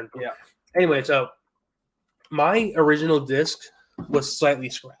and he turned blue. Yeah. Anyway, so my original disc was slightly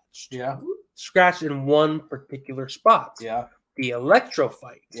scratched. Yeah. Scratched in one particular spot. Yeah. The Electro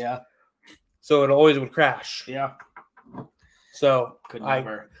fight. Yeah. So it always would crash. Yeah. So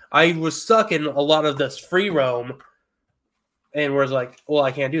I was stuck in a lot of this free roam and was like, well,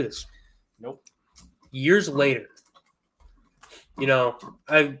 I can't do this. Nope. Years later, you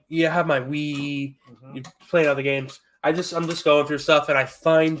have my Wii, you play other games. I'm just going through stuff and I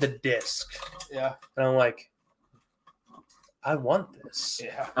find the disc. Yeah. And I'm like, I want this.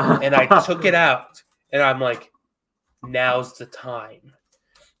 Yeah. And I took it out and I'm like, now's the time.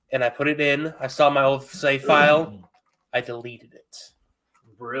 And I put it in. I saw my old save file. I deleted it.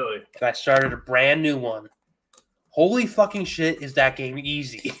 Really? And I started a brand new one. Holy fucking shit, is that game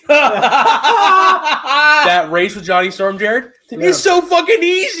easy. That race with Johnny Storm, Jared, is so fucking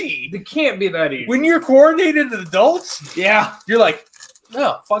easy. It can't be that easy. When you're coordinated adults, yeah, you're like,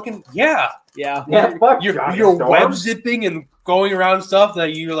 no, fucking, yeah. Yeah. You're web zipping and going around stuff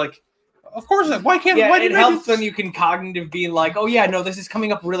that you're like, of course, why can't it helps when you can cognitively be like, oh yeah, no, this is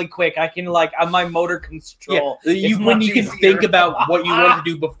coming up really quick. I can my motor control. Yeah, when you can think about what you want to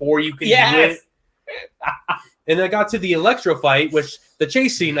do before you can do it. And then I got to the Electro fight, which the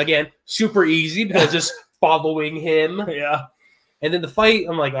chase scene, again, super easy because just following him. Yeah. And then the fight,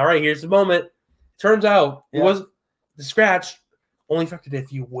 I'm like, all right, here's the moment. Turns out it was the scratch only affected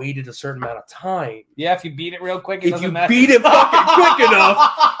if you waited a certain amount of time. Yeah, if you beat it real quick, if you beat it fucking quick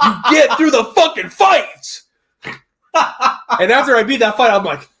enough, you get through the fucking fight. And after I beat that fight, I'm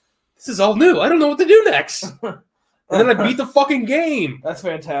like, this is all new. I don't know what to do next. And then I beat the fucking game. That's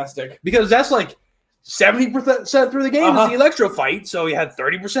fantastic. Because that's like 70% through the game is the Electro fight, so you had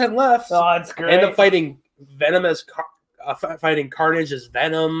 30% left. Oh, that's great. End up fighting Venom as fighting Carnage as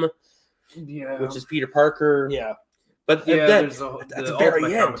Venom, which is Peter Parker. Yeah, but then at the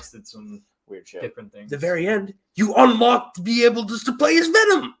very end, did some weird shit. Different things. The very end, you unlock to be able to play as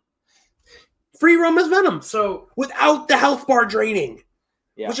Venom, free roam as Venom, so without the health bar draining,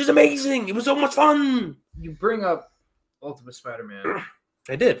 which is amazing. It was so much fun. You bring up Ultimate Spider-Man.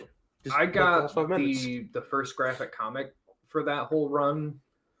 I did. I got the first graphic comic for that whole run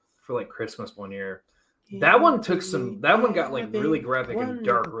for like Christmas one year. That one got like really graphic and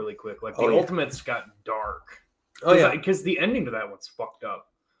dark really quick. Like the Ultimates got dark. Oh yeah, because the ending to that one's fucked up.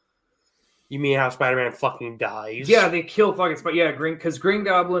 You mean how Spider-Man fucking dies? Yeah, they kill fucking because Green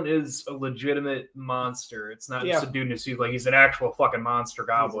Goblin is a legitimate monster. It's not just a dude in a suit. Like he's an actual fucking monster He's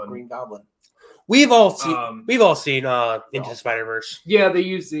a goblin. Green Goblin. We've all seen Into no. the Spider-Verse. Yeah, they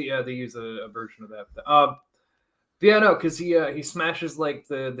use a version of that. Yeah, no, because he smashes like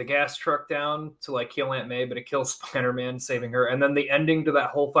the gas truck down to like kill Aunt May, but it kills Spider-Man, saving her. And then the ending to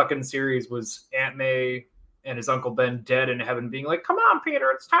that whole fucking series was Aunt May and his Uncle Ben dead in heaven, being like, "Come on, Peter,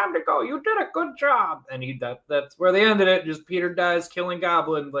 it's time to go. You did a good job." And that's where they ended it. Just Peter dies, killing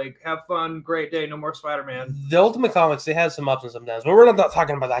Goblin. Like, have fun, great day, no more Spider-Man. The Ultimate Comics, they had some ups and some downs, but we're not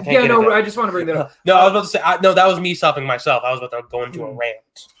talking about that. I can't get into I it. just want to bring that up. No, I was about to say, no, that was me stopping myself. I was about to go into a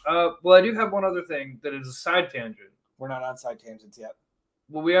rant. Well, I do have one other thing that is a side tangent. We're not on side tangents yet.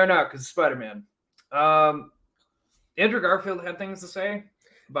 Well, we are not because Spider-Man. Andrew Garfield had things to say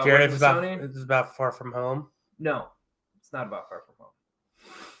about Jared, working it's with about, Sony. it's about Far From Home. No, it's not about Far From Home.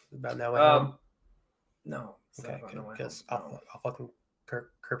 It's about No Way Home. No, it's not Okay, about No Way because Home. I'll fucking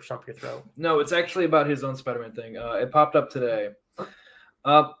curb stomp your throat. No, it's actually about his own Spider-Man thing. It popped up today.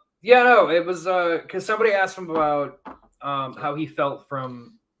 It was because somebody asked him about how he felt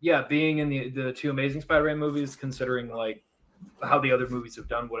from being in the two Amazing Spider-Man movies, considering like how the other movies have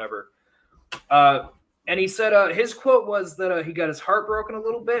done whatever. And he said his quote was that he got his heart broken a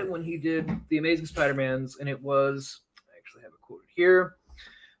little bit when he did the Amazing Spider-Mans, and it was, I actually have it quoted here.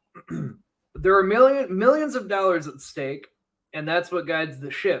 There are millions of dollars at stake, and that's what guides the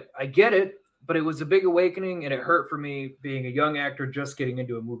ship. I get it, but it was a big awakening, and it hurt for me being a young actor just getting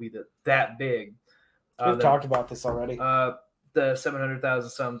into a movie that big. We've talked about this already. The 700,000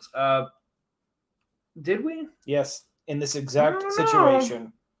 sums. Did we? Yes, in this exact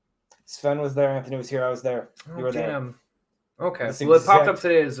situation. Sven was there. Anthony was here. I was there. You were there. Okay. This Well, it popped exact- up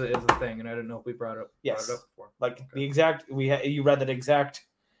today as a thing, and I didn't know if we brought it up before. Like the exact. You read that exact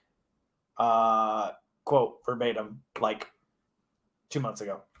quote verbatim like 2 months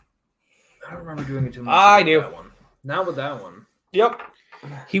ago. I don't remember doing it too much. I do. That one. Not with that one. Yep.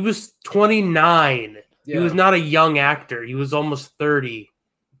 He was 29. Yeah. He was not a young actor. He was almost 30.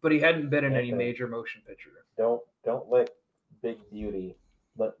 But he hadn't been in any major motion picture. Don't let big beauty,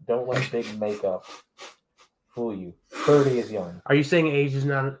 don't let big makeup fool you. 30 is young. Are you saying age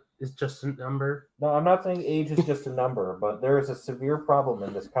is just a number? No, I'm not saying age is just a number, but there is a severe problem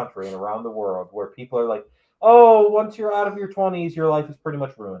in this country and around the world where people are like, "Oh, once you're out of your 20s, your life is pretty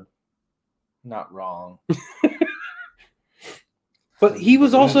much ruined." Not wrong. But he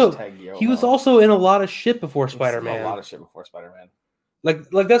was also He in a lot of shit before A lot Spider-Man. of shit before Spider-Man.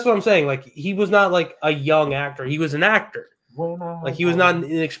 Like that's what I'm saying. Like he was not like a young actor. He was an actor. Like he was not an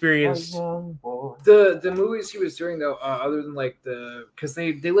inexperienced. The movies he was doing though, other than like because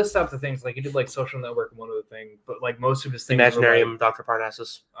they list out the things like he did like Social Network and one other thing, but like most of his things Imaginarium, were, like, Dr.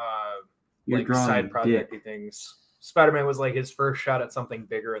 Parnassus. like side projecty things. Spider-Man was like his first shot at something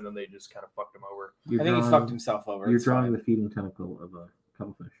bigger, and then they just kind of fucked him over. I think he fucked himself over. You're It's drawing fine. the feeding tentacle of a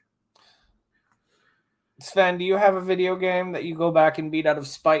cuttlefish. Sven, do you have a video game that you go back and beat out of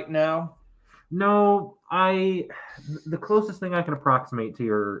spite now? No, the closest thing I can approximate to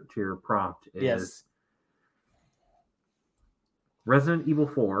your prompt is Yes. Resident Evil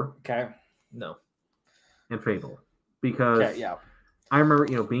 4 Okay. No. and Fable. Because Okay. Yeah. I remember,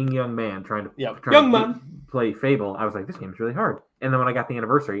 being a young man trying to Yep. Young man. play Fable. I was like, this game's really hard. And then when I got the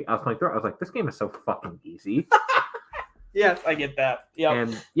anniversary, I was playing through it. I was like, this game is so fucking easy. Yes, I get that. Yeah.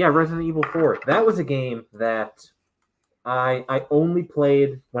 And yeah, Resident Evil 4. That was a game that I only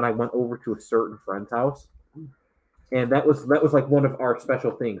played when I went over to a certain friend's house. And that was like one of our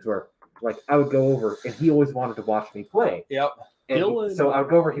special things where like I would go over and he always wanted to watch me play. Yep. And so I would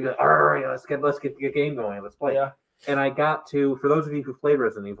go over, he'd be like, all right, let's get the game going, let's play. Yeah. And I got to, for those of you who played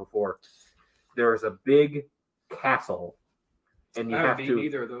Resident Evil 4, there's a big castle. And you I have haven't beaten to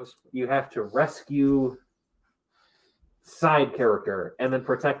either of those. you have to rescue side character and then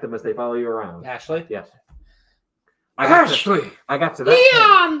protect them as they follow you around. Ashley? Yes. I got to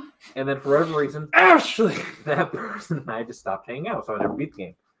that point, and then for whatever reason, Ashley! that person and I just stopped hanging out, so I never beat the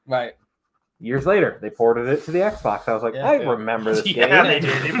game. Right. Years later, they ported it to the Xbox. I was like, Yeah. I remember this Yeah, game. they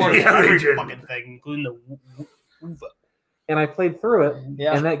did. They more every fucking thing, including the UVA. And I played through it,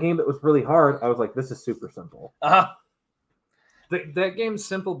 Yeah. and that game that was really hard, I was like, this is super simple. Uh-huh. That game's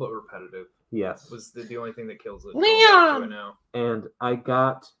simple but repetitive. Yes. Was the only thing that kills it. Leon! Now. And I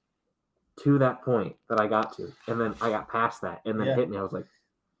got to that point that I got to, and then I got past that, and then Yeah. it hit me. I was like,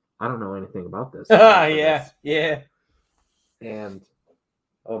 I don't know anything about this. Yeah. Yeah. And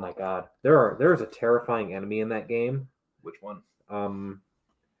oh my god, there's a terrifying enemy in that game. Which one? The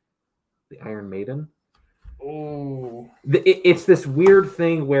Iron Maiden. Oh, It's this weird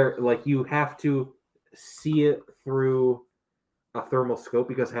thing where like you have to see it through a thermal scope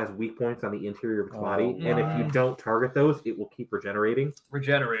because it has weak points on the interior of its body, and if you don't target those, it will keep regenerating.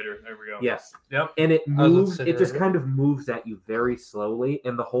 regenerator. There we go. Yes. Yep. And it I was moves. gonna say It just that. kind of moves at you very slowly,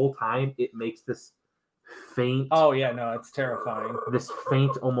 and the whole time it makes this faint, Oh yeah, no, it's terrifying.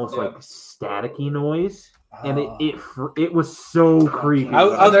 almost Yeah. like staticky noise, and it was so creepy.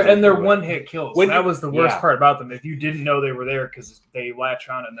 And they're one-hit kills. When that you- was the worst yeah. part about them. If you didn't know they were there because they latch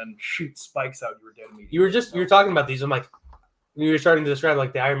on and then shoot spikes out, you were dead immediately. You were talking about these. I'm like, when you were starting to describe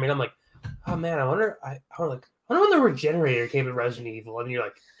like the Iron Man. I'm like, oh man, I wonder when the regenerator came in Resident Evil, and you're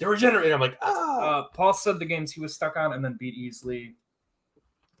like, the regenerator. I'm like, Paul said the games he was stuck on and then beat easily.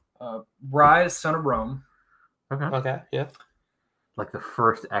 Rise, Son of Rome. okay, yeah. Like the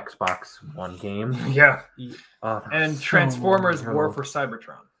first Xbox One game. Yeah. Oh, And so Transformers long War ago. for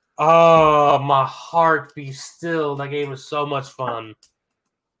Cybertron. Oh, my heart be still. That game was so much fun.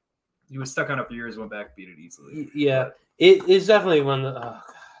 He was stuck on it for years, went back, beat it easily. Yeah, it is definitely one. Oh god,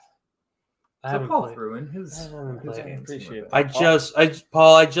 I So haven't Paul played. threw in his I haven't his played. games. Appreciate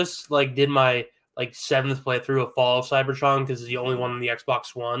I just like did my like 7th playthrough of Fall of Cybertron because it's the only one on the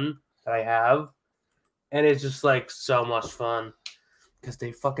Xbox One that I have, and it's just like so much fun because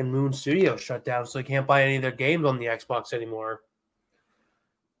they fucking Moon Studios shut down, so I can't buy any of their games on the Xbox anymore.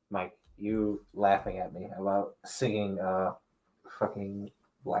 Mike, you laughing at me about singing fucking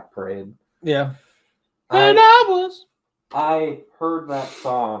Black Parade. Yeah. And I I heard that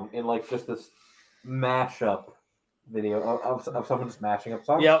song in like just this mashup video of someone just mashing up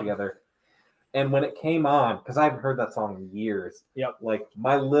songs Yep. together. And when it came on, because I haven't heard that song in years, Yep. like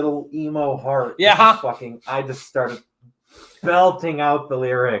my little emo heart, Yeah. I just started belting out the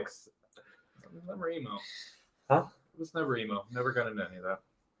lyrics. It was never emo. Huh? It was never emo. Never got into any of that.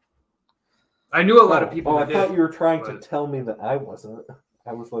 I knew a lot of people I that thought did. you were trying to but- tell me that I wasn't.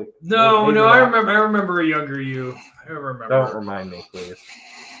 I was like, No, maybe no, I not. remember a younger you. I remember. Don't remind me, please.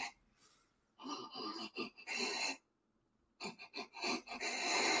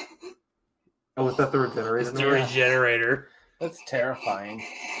 Oh, was that the regenerator? It's the regenerator. That's terrifying.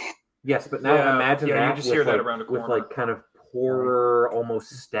 Yes, but now Yeah, imagine yeah, you that just with hear that like, around a with corner. like kind of poorer,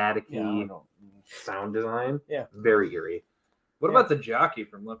 almost staticky Yeah, I don't- sound design. Yeah. Very eerie. What about the jockey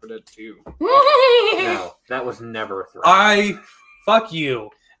from Left 4 Dead 2? No, that was never a threat. Fuck you.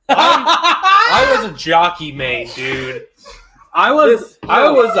 I was a jockey main, dude. I was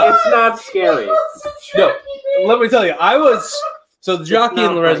It's not scary. no. Let me tell you, so the jockey not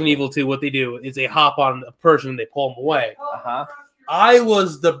in the Resident frightening. Evil 2. What they do is they hop on a person and they pull them away. Uh-huh. I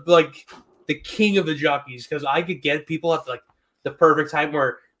was the king of the jockeys because I could get people at like the perfect time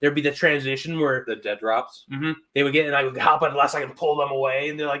where there'd be the transition where The dead drops. they would get and I would hop on the last second, pull them away,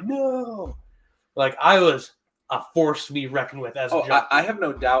 and they're like, no. Like I was a force to be reckoned with as a Oh, jockey. I have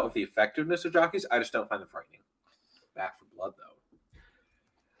no doubt of the effectiveness of jockeys. I just don't find them frightening. Back for Blood, though.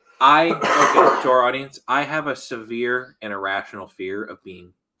 To our audience, I have a severe and irrational fear of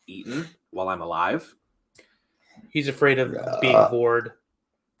being eaten while I'm alive. He's afraid of being bored.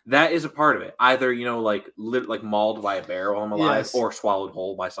 That is a part of it. Either, like mauled by a bear while I'm alive, Yes. or swallowed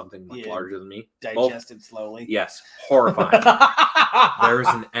whole by something much Yeah. larger than me. Both- Digested slowly. Yes, horrifying. There's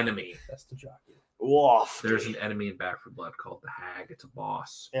an enemy. That's the jockey. Woof. There's an enemy in Back 4 Blood called the Hag. It's a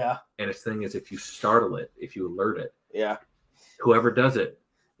boss. Yeah. And its thing is if you startle it, if you alert it, Yeah. whoever does it,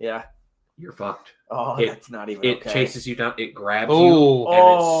 Yeah. you're fucked. Oh, It- that's not even It okay. chases you down, it grabs you, Oh, and it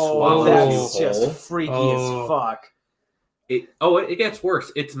Oh, swallows that's you just whole. freaky Oh. as fuck. It gets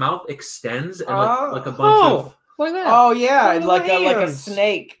worse. Its mouth extends and like a bunch Oh, of like that. Oh yeah, Look at like the a hands.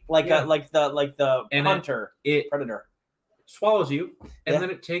 snake, like Yeah. the And hunter it predator. swallows you, and Yeah. then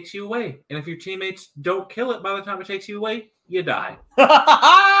it takes you away. And if your teammates don't kill it by the time it takes you away, you die.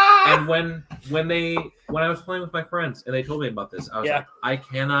 And when I was playing with my friends and they told me about this, I was Yeah. like, I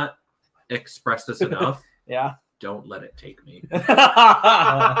cannot express this enough. Yeah. Don't let it take me.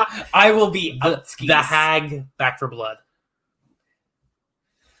 I will be the hag Back for Blood.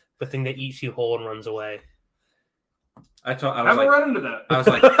 The thing that eats you whole and runs away. I was I haven't like, run into that. I was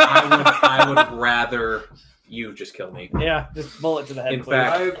like, I would rather you just kill me. Yeah, just bullet to the head. In please.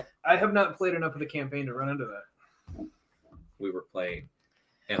 fact- I have not played enough of the campaign to run into that. We were playing,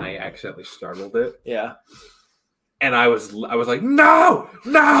 and I accidentally startled it, yeah. and I was like, no,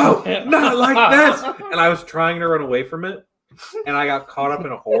 not like this, and I was trying to run away from it, and I got caught up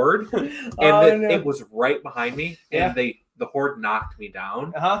in a horde, and it was right behind me, and the horde knocked me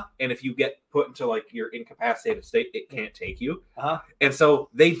down. Uh-huh. And if you get put into like your incapacitated state, it can't take you. Uh-huh. And so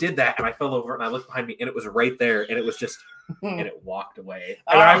they did that, and I fell over, and I looked behind me, and it was right there, and it was just, and it walked away,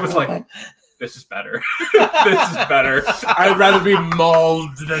 and I was like, this is better. This is better. I'd rather be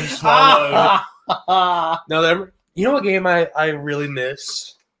mauled than swallowed. No, you know what game I really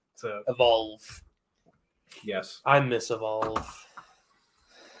miss? So Evolve. Yes. I miss Evolve.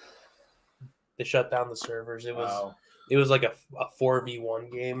 They shut down the servers. It was like a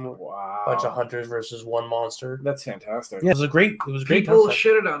 4v1 game. Wow. Bunch of hunters versus one monster. That's fantastic. Yeah, it was a great people concept.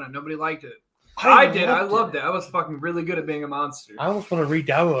 shitted on it. Nobody liked it. I did. I loved loved it. I was fucking really good at being a monster. I almost want to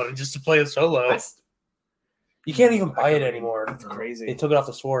re-download it just to play it solo. You can't even buy it anymore. That's crazy. They took it off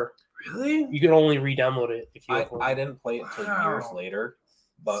the store. Really? You can only re-download it if you. I didn't play it until years Wow. later,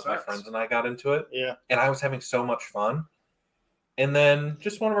 but my Sucks. friends and I got into it. Yeah. And I was having so much fun. And then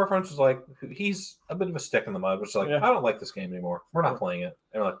just one of our friends was like, he's a bit of a stick in the mud, which is like, Yeah. I don't like this game anymore. We're not playing it.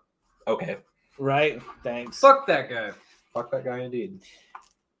 And we're like, okay. Right. Thanks. Fuck that guy. Fuck that guy indeed.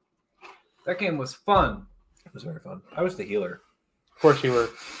 That game was fun. It was very fun. I was the healer. Of course you were.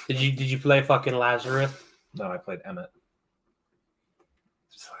 Did you play fucking Lazarus? No, I played Emmett.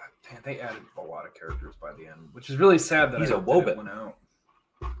 Man, they added a lot of characters by the end, which is really sad that He's I a that it Wobit. went out.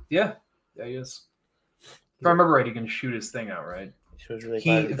 Yeah, he is. If I remember right, he can shoot his thing out, right? She was really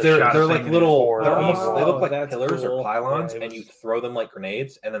They're shot like thing in little. four. They're Oh, almost, they look like that's pillars cool. or pylons, Yeah, it and you was- throw them like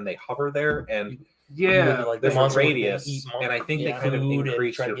grenades, and then they hover there, and Yeah, like there's a monster would radius. eat And I think they Yeah. kind of food and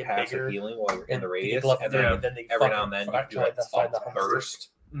increase try to your get passive bigger. healing while you're in the And radius, they and then then they every now and then you fucking do like find the a hunters. burst,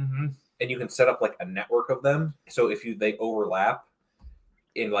 mm-hmm. and you can set up like a network of them. So if they overlap,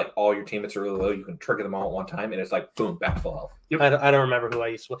 in like all your teammates are really low, you can trigger them all at one time, and it's like boom, back full health. I don't remember who I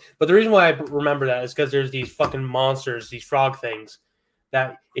used to play. But the reason why I remember that is because there's these fucking monsters, these frog things,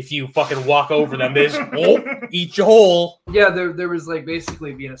 that if you fucking walk over them, they just eat you whole. Yeah, there was like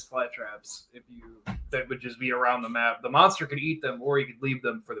basically Venus flytraps. That would just be around the map. The monster could eat them, or you could leave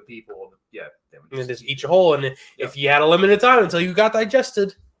them for the people. Yeah, they would And just eat you whole. And if you had a limited time until you got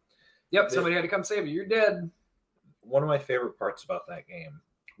digested. Yep, somebody had to come save you. You're dead. One of my favorite parts about that game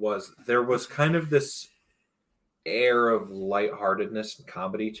was there was kind of this air of lightheartedness and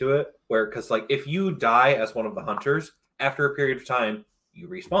comedy to it, where because like if you die as one of the hunters, after a period of time, you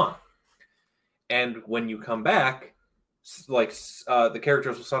respawn, and when you come back, the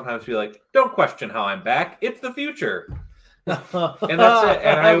characters will sometimes be like, "Don't question how I'm back. It's the future," and that's it.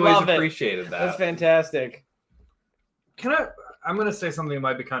 And I always love it. appreciated that. That's fantastic. I'm going to say something that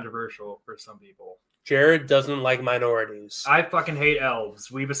might be controversial for some people. Jared doesn't like minorities. I fucking hate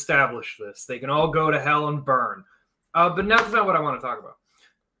elves. We've established this. They can all go to hell and burn. But that's not what I want to talk about.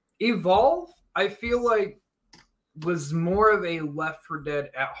 Evolve, I feel like, was more of a Left 4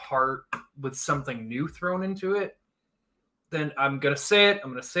 Dead at heart with something new thrown into it. Then I'm going to say it. I'm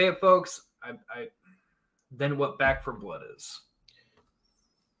going to say it, folks. Then what Back 4 Blood is.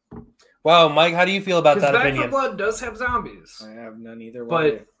 Wow, Mike, how do you feel about Because that Back 4 opinion? Blood does have zombies. I have none either But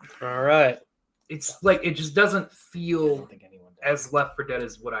way. All right. it's like it just doesn't I feel don't think anyone does. as Left 4 Dead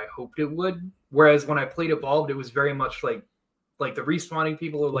as what I hoped it would. Whereas when I played Evolved, it was very much like the respawning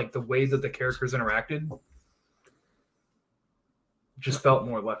people or like the way that the characters interacted. Just felt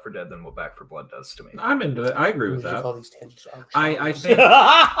more Left 4 Dead than what Back 4 Blood does to me. I'm into it. I agree with What do you that. call these tangents? I think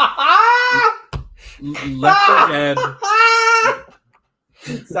Left 4 Dead.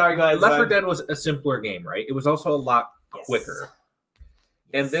 Sorry, go ahead. Left 4 Sven. Dead was a simpler game, right? It was also a lot quicker.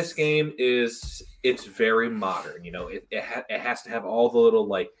 And this game it's very modern. You know, it has to have all the little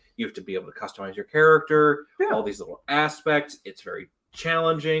like you have to be able to customize your character, all these little aspects. It's very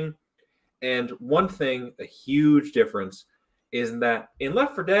challenging. And one thing, a huge difference, is that in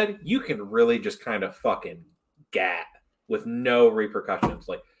Left 4 Dead, you can really just kind of fucking gat with no repercussions.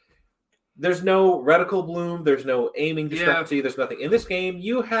 Like there's no reticle bloom, there's no aiming discrepancy, there's nothing. In this game,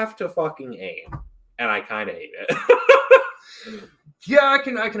 you have to fucking aim. And I kind of hate it. Yeah, I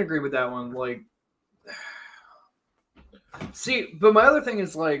can agree with that one. Like, see, but my other thing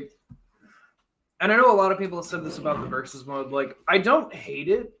is like, and I know a lot of people have said this about the versus mode. Like, I don't hate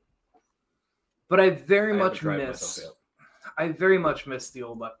it, but I very much miss. I very much miss the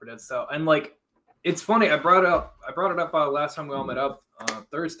old Left 4 Dead style. And like, it's funny. I brought it up last time we all met up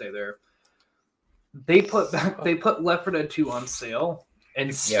Thursday. There, they put Left 4 Dead 2 on sale.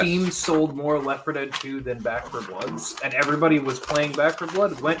 And Steam sold more Left 4 Dead 2 than Back 4 Bloods, and everybody was playing Back 4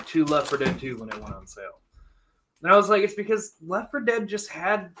 Blood, went to Left 4 Dead 2 when it went on sale. And I was like, it's because Left 4 Dead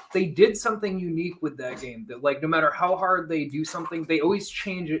they did something unique with that game that, like, no matter how hard they do something, they always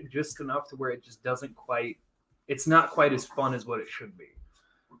change it just enough to where it just doesn't quite, it's not quite as fun as what it should be.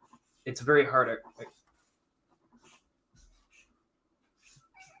 It's very hard.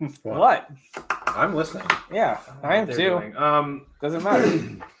 What? I'm listening. Yeah, I am They're too. doing. Doesn't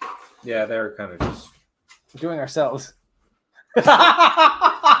matter. Yeah, they're kind of just We're doing ourselves.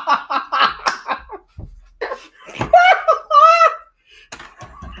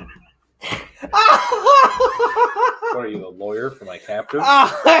 What are you, a lawyer for my captive?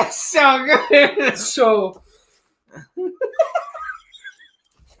 Oh, that's so good.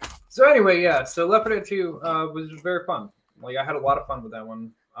 So anyway, yeah. So Left 4 Dead 2 was very fun. Like I had a lot of fun with that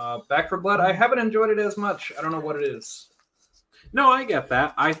one. Back 4 Blood, I haven't enjoyed it as much. I don't know what it is. No, I get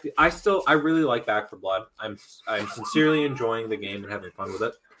that. I really like Back 4 Blood. I'm sincerely enjoying the game and having fun with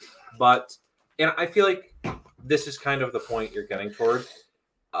it. But and I feel like this is kind of the point you're getting toward.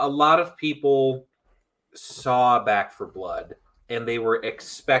 A lot of people saw Back 4 Blood and they were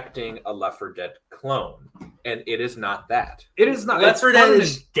expecting a Left 4 Dead clone, and it is not that. It is not. Left It's 4 Dead fun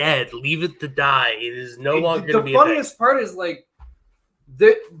is dead. Leave it to die. It is no and longer going to be the funniest part is like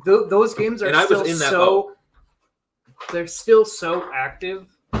those games are And I was still in that so boat. they're still so active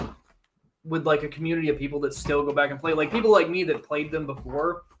with like a community of people that still go back and play. Like people like me that played them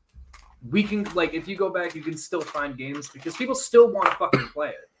before. We can like if you go back, you can still find games because people still want to fucking play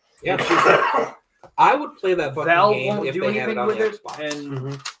it. Yeah, I would play that fucking Valve game won't if do they had anything it on with the it,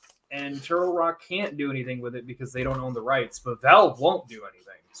 Xbox. and Turtle Rock can't do anything with it because they don't own the rights. But Valve won't do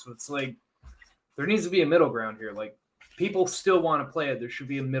anything, so it's like there needs to be a middle ground here. Like people still want to play it. There should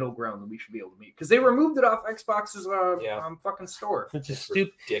be a middle ground that we should be able to meet because they removed it off Xbox's fucking store. Which is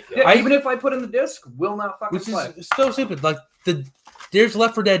stupid. Ridiculous. Yeah, even if I put in the disc, will not fucking Which play. is so stupid. Like there's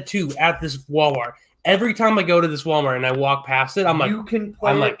Left 4 Dead 2 at this Walmart. Every time I go to this Walmart and I walk past it, I'm like,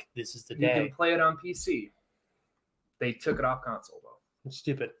 this is the You can day. play it on PC. They took it off console though. It's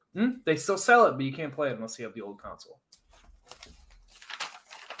stupid. They still sell it, but you can't play it unless you have the old console.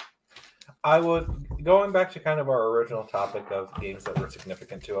 I would, going back to kind of our original topic of games that were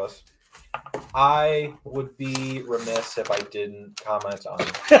significant to us, I would be remiss if I didn't comment on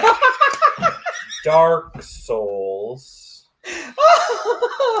Dark Souls.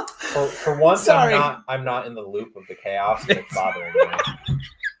 For once, Sorry. I'm not in the loop of the chaos and it's bothering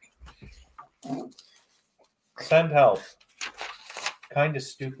me. Send help. Kind of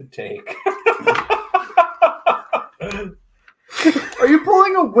stupid take. Are you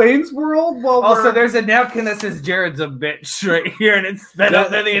pulling a Wayne's World? While Also, there's a napkin that says Jared's a bitch right here, and it's been up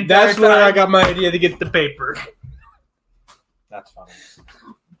there the entire That's time. where I got my idea to get the paper. That's funny.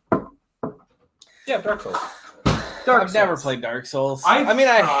 Yeah, Dark Souls. I've never played Dark Souls. I've- I mean,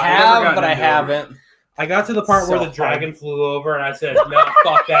 I I never have, got but I into it. haven't. I got to the part where So the dragon flew over, and I said, "No,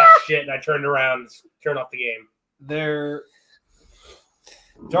 fuck that shit," and I turned around, and turned off the game.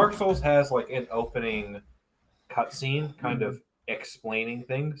 Dark Souls has like an opening cutscene, kind of explaining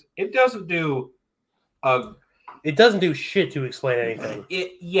things. It doesn't do It doesn't do shit to explain anything.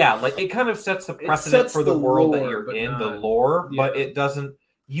 like it kind of sets the precedent sets for the the world that lore, you're but in, the not- lore, yeah. but it doesn't.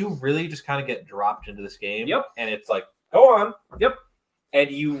 You really just kind of get dropped into this game. Yep. And it's like, go on. Yep.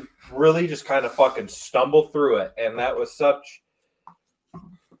 And you really just kind of fucking stumble through it, and that was such.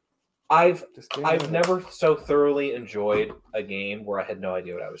 I've never so thoroughly enjoyed a game where I had no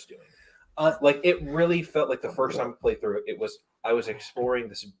idea what I was doing. Like it really felt like the first time I played through it, I was exploring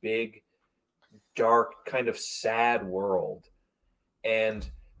this big, dark, kind of sad world, and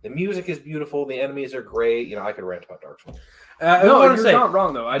the music is beautiful. The enemies are great. You know, I could rant about Dark Souls. I No, want to you're say not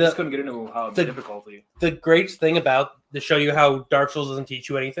wrong though. I the- just couldn't get into how the- difficulty. the great thing about to show you how Dark Souls doesn't teach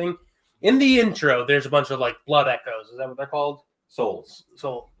you anything. In the intro, there's a bunch of like blood echoes. Is that what they're called? Souls.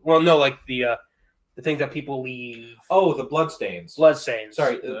 So, well, no, like the things that people leave. Oh, the bloodstains. Bloodstains.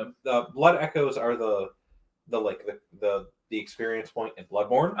 Sorry, the blood echoes are the experience point in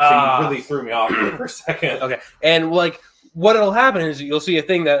Bloodborne. So Ah. you really threw me off for a second. Okay, and like what will happen is you'll see a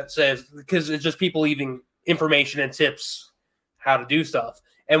thing that says because it's just people leaving information and tips how to do stuff,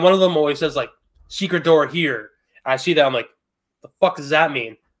 and one of them always says like secret door here. I see that I'm like, the fuck does that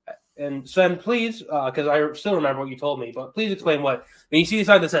mean? And Sven, please, because I still remember what you told me, but please explain what when you see the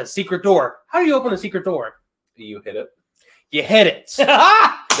sign that says secret door. How do you open a secret door? You hit it. You hit it.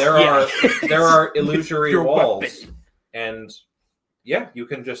 There Yeah. there are illusory Your walls, weapon. and yeah, you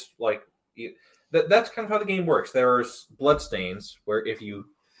can just like that's kind of how the game works. There's bloodstains where if you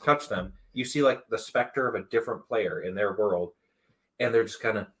touch them, you see like the specter of a different player in their world, and they're just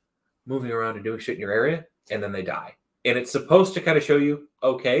kind of moving around and doing shit in your area, and then they die. And it's supposed to kind of show you,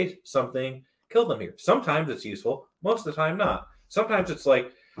 okay, something killed them here. Sometimes it's useful, most of the time not. Sometimes it's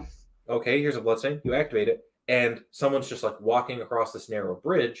like, okay, here's a bloodstain, you activate it, and someone's just like walking across this narrow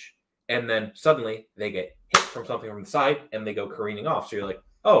bridge, and then suddenly they get hit from something from the side and they go careening off. So you're like,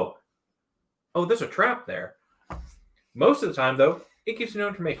 oh, there's a trap there. Most of the time, though, it gives you no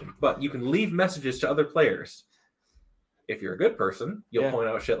information, but you can leave messages to other players. If you're a good person, you'll point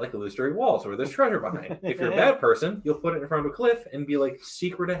out shit like illusory walls where there's treasure behind. If you're a bad person, you'll put it in front of a cliff and be like,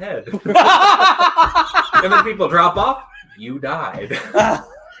 secret ahead. And then people drop off, you died.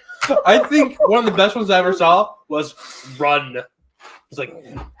 I think one of the best ones I ever saw was Run. It's like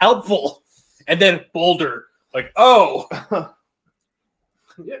helpful, and then Boulder. Like, oh,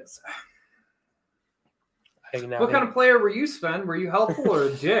 Yes. hanging out. What kind of player were you, Sven? Were you helpful or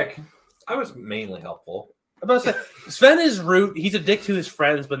a dick? I was mainly helpful. I'm about to say, Sven is rude. He's a dick to his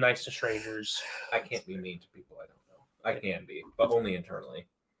friends, but nice to strangers. I can't be mean to people I don't know. I can be, but only internally.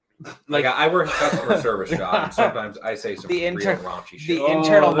 Like I work a customer service job, and sometimes I say some The real raunchy shit. the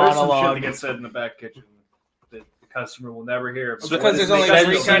internal there's some shit monologue. that gets said in the back kitchen that the customer will never hear. It's because there's only Because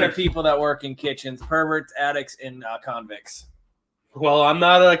three it's- kind of people that work in kitchens: perverts, addicts, and convicts. Well, I'm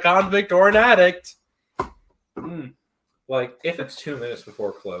not a convict or an addict. Like if it's 2 minutes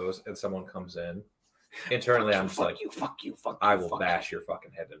before close and someone comes in, internally I'm just like, fuck you, I will bash your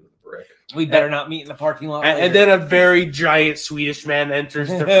fucking head into the brick. We better not meet in the parking lot. And then a very giant Swedish man enters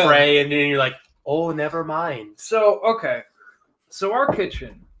the fray, and then you're like, oh, never mind. So okay, so our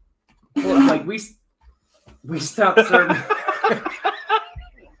kitchen, like we stopped serving.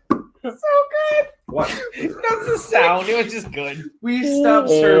 so good. What? That's the sound. It was just good. We stopped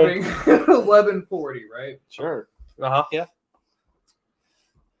serving at 11:40, right? Sure. Uh-huh, yeah.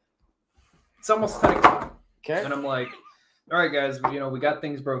 It's almost 10 o'clock, Okay. and I'm like, all right, guys, we got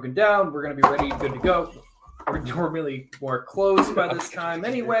things broken down. We're gonna be ready, good to go. We're normally more closed by this time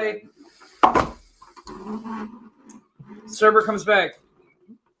anyway. Server comes back.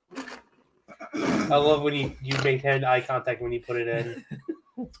 I love when you maintain eye contact when you put it in.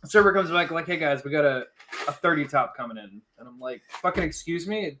 Server comes back like, hey guys, we got a 30 top coming in, and I'm like, fucking excuse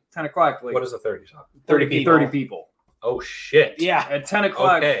me, at 10 o'clock. Like, What is a 30 top? 30 people. 30 people. Oh shit. Yeah. At 10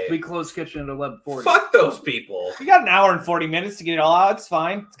 o'clock, Okay. we close kitchen at 11:40. Fuck those people. We got an hour and 40 minutes to get it all out. It's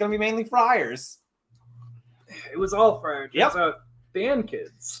fine. It's gonna be mainly fryers. It was all Friday. Yep. So band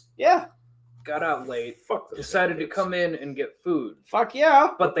kids Yeah. got out late, Fuck those decided to kids. come in and get food. Fuck yeah.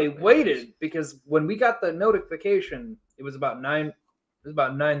 But they waited because when we got the notification, it was about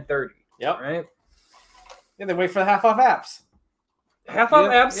 9:30. Yep. Right. Yeah, they wait for the half off apps. Half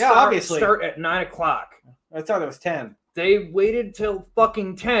of Yeah, apps yeah, obviously. start at 9 o'clock. I thought it was 10. They waited till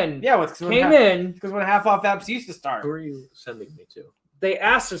fucking 10. Yeah, with Came in. because when half off apps used to start. Who are you sending me to? They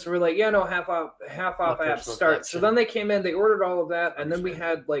asked us. We were like, yeah, no, half off apps personal start. So collection. then they came in. They ordered all of that, and then we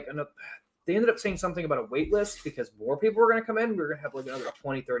had like enough. They ended up saying something about a wait list because more people were going to come in. We were going to have like another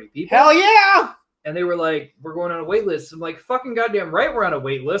 20, 30 people. Hell yeah! And they were like, we're going on a wait list. I'm like, fucking goddamn right, we're on a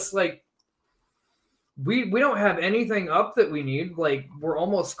wait list. Like, we don't have anything up that we need. Like, we're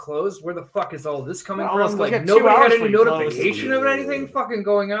almost closed. Where the fuck is all this coming We're almost from? like Like, at 2 nobody had hours any we closed. notification of anything fucking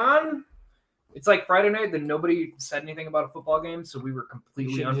going on. It's like Friday night, then nobody said anything about a football game, so we were You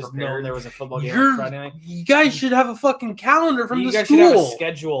completely should have just known unprepared. there was a football game You're- on Friday night. You guys should have a fucking calendar from You the guys should have a school.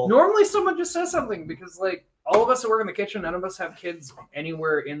 schedule. Normally, someone just says something because, like, all of us that work in the kitchen, none of us have kids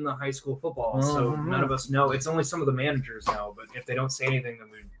anywhere in the high school football, so Mhm. none of us know. It's only some of the managers know, but if they don't say anything, then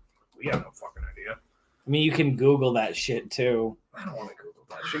we have no fucking idea. I mean, you can Google that shit too. I don't want to Google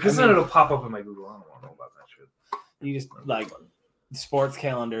that shit because then it'll pop up in my Google. I don't want to know about that shit. You just like sports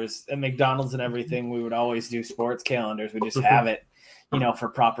calendars at McDonald's and everything. We would always do sports calendars. We just have it, for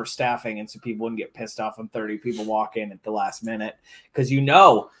proper staffing, and so people wouldn't get pissed off when 30 people walk in at the last minute because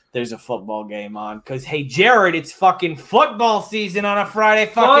there's a football game on. Because hey, Jared, it's fucking football season on a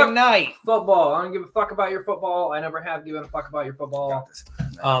Friday fucking night. Football. I don't give a fuck about your football. I never have given a fuck about your football.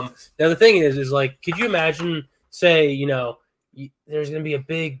 The other thing is like, could you imagine, say, there's going to be a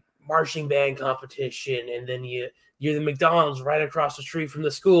big marching band competition, and then you're the McDonald's right across the street from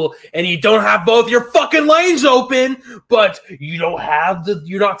the school, and you don't have both your fucking lanes open, but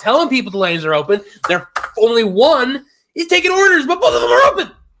you're not telling people the lanes are open. They're only one is taking orders, but both of them are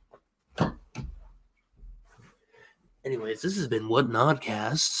open. Anyways, this has been What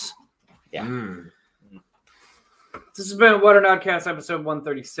Nodcasts. Yeah. This has been What an Oddcast episode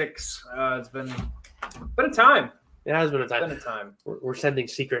 136. It's been a time. It has been a It's been time. a time. We're sending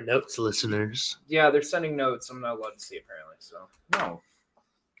secret notes, listeners. Yeah, they're sending notes. I'm not allowed to see apparently. So No.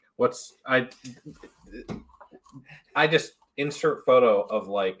 I just insert photo of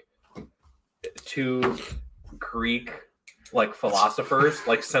like two Greek like philosophers,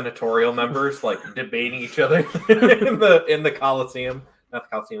 like senatorial members, like debating each other in the Colosseum. Not the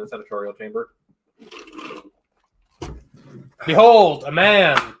Colosseum, the senatorial chamber. Behold, a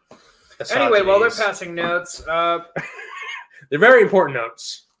man. anyway, while they're Misogynies. passing notes, They're very important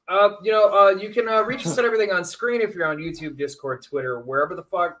notes. you can reach us at everything on screen if you're on YouTube, Discord, Twitter, wherever the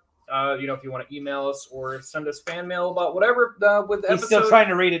fuck. If you want to email us or send us fan mail about whatever with the He's episode. still trying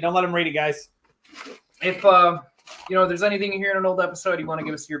to read it. Don't let him read it, guys. If there's anything you hear in an old episode you want to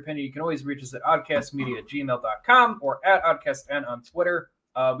give us your opinion, you can always reach us at oddcastmedia@gmail.com or at oddcastn on Twitter.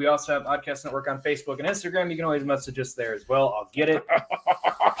 We also have Oddcast Network on Facebook and Instagram. You can always message us there as well. I'll get it.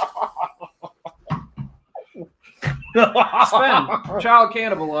 Sven, child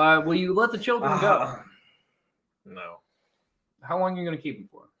cannibal, will you let the children go? No. How long are you going to keep them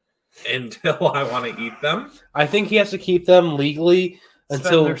for? Until I want to eat them. I think he has to keep them legally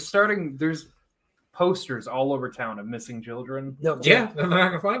until There's posters all over town of missing children. no. Yeah, they're not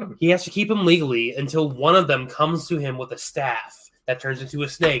going to find them. He has to keep them legally until one of them comes to him with a staff that turns into a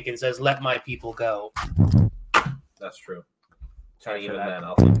snake and says, "Let my people go." That's true. Sorry Even for that. then,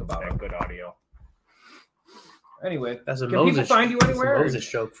 I'll think about it. Good audio. Anyway, That's a can people Moses. find you that's a anywhere? Moses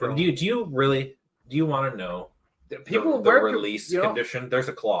joke for Do you want to know People the where release condition? There's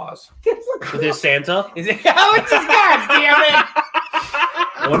a clause. Is it Santa? Is it? Oh, it's just God damn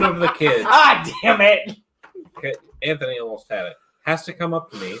it! One of the kids, Ah, damn it! Anthony almost had it, has to come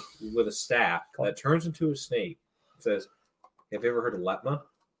up to me with a staff that turns into a snake. It says, "Have you ever heard of Letma?"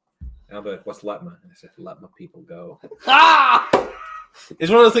 And I'll be like, "What's Letma?" And I said, "Let my people go." Ah!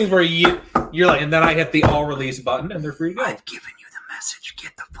 It's one of those things where you're like, And then I hit the all release button, and they're free to go. I've given you the message.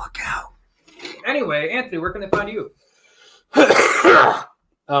 Get the fuck out. Anyway, Anthony, where can they find you?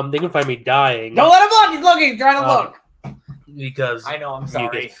 they can find me dying. Don't let him look. He's looking. He's trying to look. Because I know. I'm you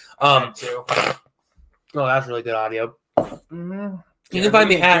sorry. can- too. Oh, that's really good audio. Mm-hmm. You can find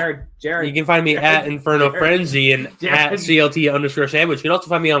me at Jared. You can find me at Inferno Jared. Frenzy and Jared. at CLT_sandwich. You can also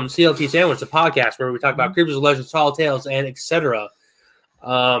find me on CLT Sandwich, the podcast where we talk about creepers, legends, tall tales, and etc.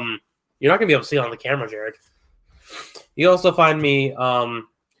 You're not gonna be able to see it on the camera, Jared. You also find me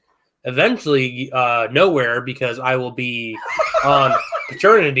eventually nowhere because I will be on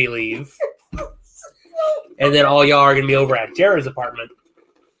paternity leave, and then all y'all are gonna be over at Jared's apartment.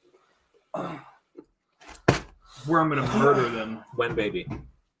 Where I'm gonna murder them. When baby.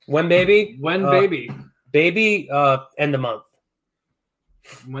 When baby? When baby? Baby, end of month.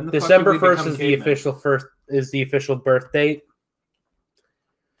 When the fuck December did we 1st become is the cavemen? official birth date.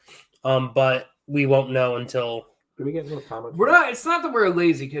 But we won't know until Do we get no comments? We're not. It's not that we're a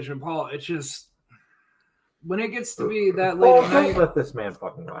lazy kitchen, Paul. It's just when it gets to be that late Oh, at don't night. let this man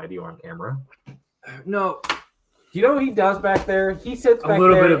fucking lie to you on camera. No, You know what he does back there? He sits A back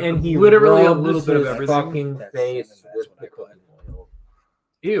little there bit of- and he literally a rubs little bit of his everything. fucking face with the cooking oil.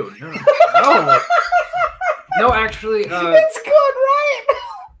 ew, no. No, actually, It's good, right?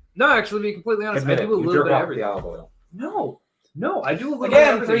 no. Actually, to be completely honest, Admit I it, do a you little jerk bit of off the everything. olive oil. No, I do a little bit of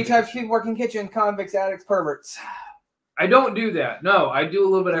Again, everything. 3 types of people working kitchen: convicts, addicts, perverts. I don't do that. No, I do a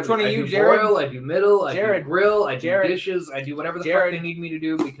little bit of Which one everything. are I you, do Jared? boil, I do middle, I Jared. do grill, I do Jared. dishes, I do whatever the Jared. fuck they need me to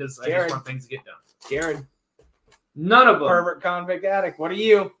do because I Jared. just want things to get done. Jared, None of them. pervert, convict, addict. What are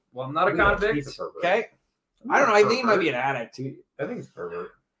you? Well, I'm not a convict. He's a pervert. Okay. I don't know. I think he might be an addict. I think he's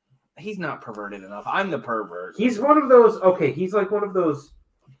pervert. He's not perverted enough. I'm the pervert. He's one of those. Okay, he's like one of those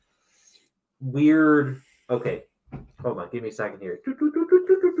weird. Okay, hold on. Give me a second here.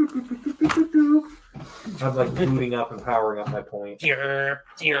 I'm like booting up and powering up my point. You're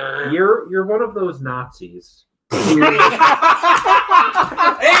one of those Nazis. And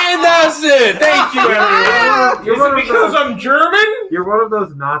that's it. Thank you, everyone. You're one of those- I'm German? You're one of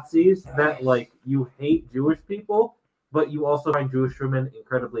those Nazis that like you hate Jewish people, but you also find Jewish women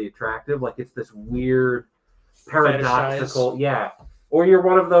incredibly attractive. Like it's this weird paradoxical, yeah. Or you're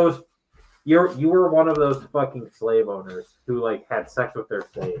one of those. You were one of those fucking slave owners who like had sex with their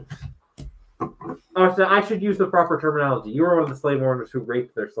slaves. Oh, so I should use the proper terminology. You were one of the slave owners who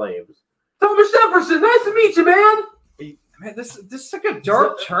raped their slaves. Thomas Jefferson, nice to meet you, man. Man, this took a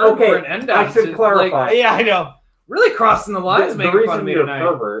dark So- turn okay, for an end. I should clarify. Like, Yeah, I know. really crossing the lines, The making fun reason of me you're tonight.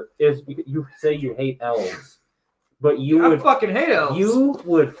 a pervert is because you say you hate elves, but you I would fucking hate elves. you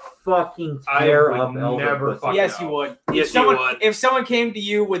would fucking I tear would up elven never pussy. fucking Yes, you would. Yes, if someone, you would. If someone came to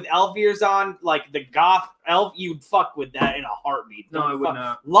you with elf ears on, like the goth elf, you'd fuck with that in a heartbeat. No, I would Fuck.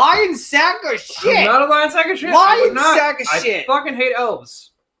 not. Lying sack of I'm shit. not a lion sack of shit. I Lying would not. sack of I shit. fucking hate elves.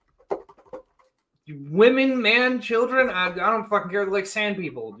 You women, man, children. I don't fucking care. They're like sand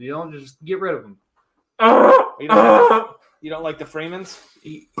people. You don't just get rid of them. You don't like the Freemans?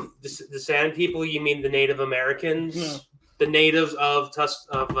 The Sand People, you mean the Native Americans? Yeah. The natives of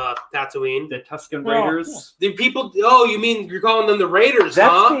Tatooine? The Tuscan Well, Raiders. The people, oh, you mean you're calling them the Raiders,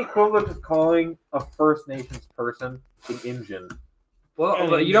 That's huh? the equivalent of calling a First Nations person an Indian. Well,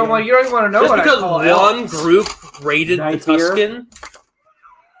 but you don't want. You don't even want to know Just what because I call one elves. group raided the Night here. Tuscan?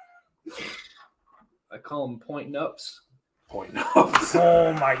 I call them pointing ups Point no.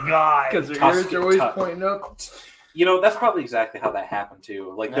 Oh my god. because their Tuscan ears are always Tuck. pointing up. You know, that's probably exactly how that happened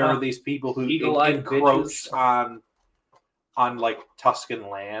too. Like there Yeah. are these people who Eagle-eyed encroach bitches. on on like Tuscan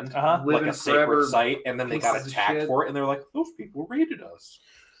land, Uh-huh. like Living a sacred forever, site, and then they got pieces of attacked shit. for it, and they're like, those people raided us.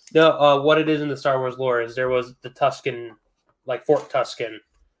 No, what it is in the Star Wars lore is there was the Tuscan, like Fort Tuscan,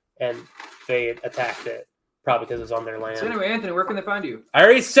 and they attacked it probably because it's on their land. So anyway, Anthony, where can they find you? I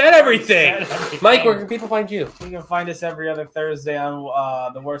already said everything. Said everything. Mike, where can people find you? You can find us every other Thursday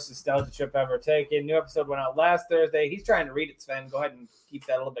on the worst nostalgia trip ever taken. New episode went out last Thursday. He's trying to read it, Sven. Go ahead and keep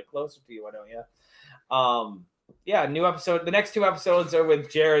that a little bit closer to you, why don't you? Yeah, new episode. The next 2 episodes are with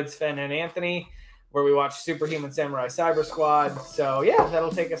Jared, Sven, and Anthony, where we watch Superhuman Samurai Cyber Squad. So yeah,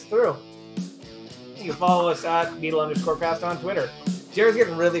 that'll take us through. You can follow us at Beetle_Cast on Twitter. Jared's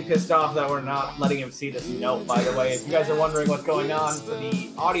getting really pissed off that we're not letting him see this note, by the way. If you guys are wondering what's going on for the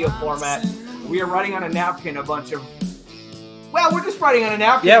audio format, we are writing on a napkin a bunch of... Well, we're just writing on a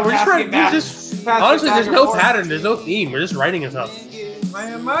napkin. Yeah, we're just passing writing. it back- Honestly, passing it there's back no and forth. pattern. There's no theme. We're just writing it up.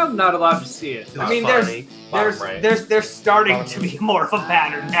 I'm not allowed to see it. I mean, Funny. there's starting to be more of a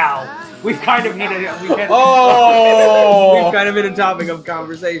pattern now. We've kind of hit a we've Oh! kind of hit a topic of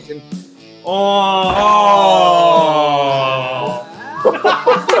conversation.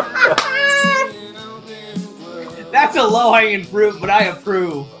 That's a low hanging fruit, but I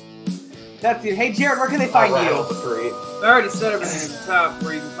approve. That's it. Hey Jared, where can they find Right you? up the tree. I already said everything at the top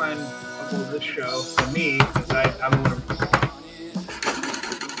where you can find upload this show and me, because I'm one of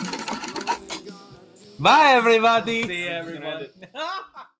Bye everybody. See everybody.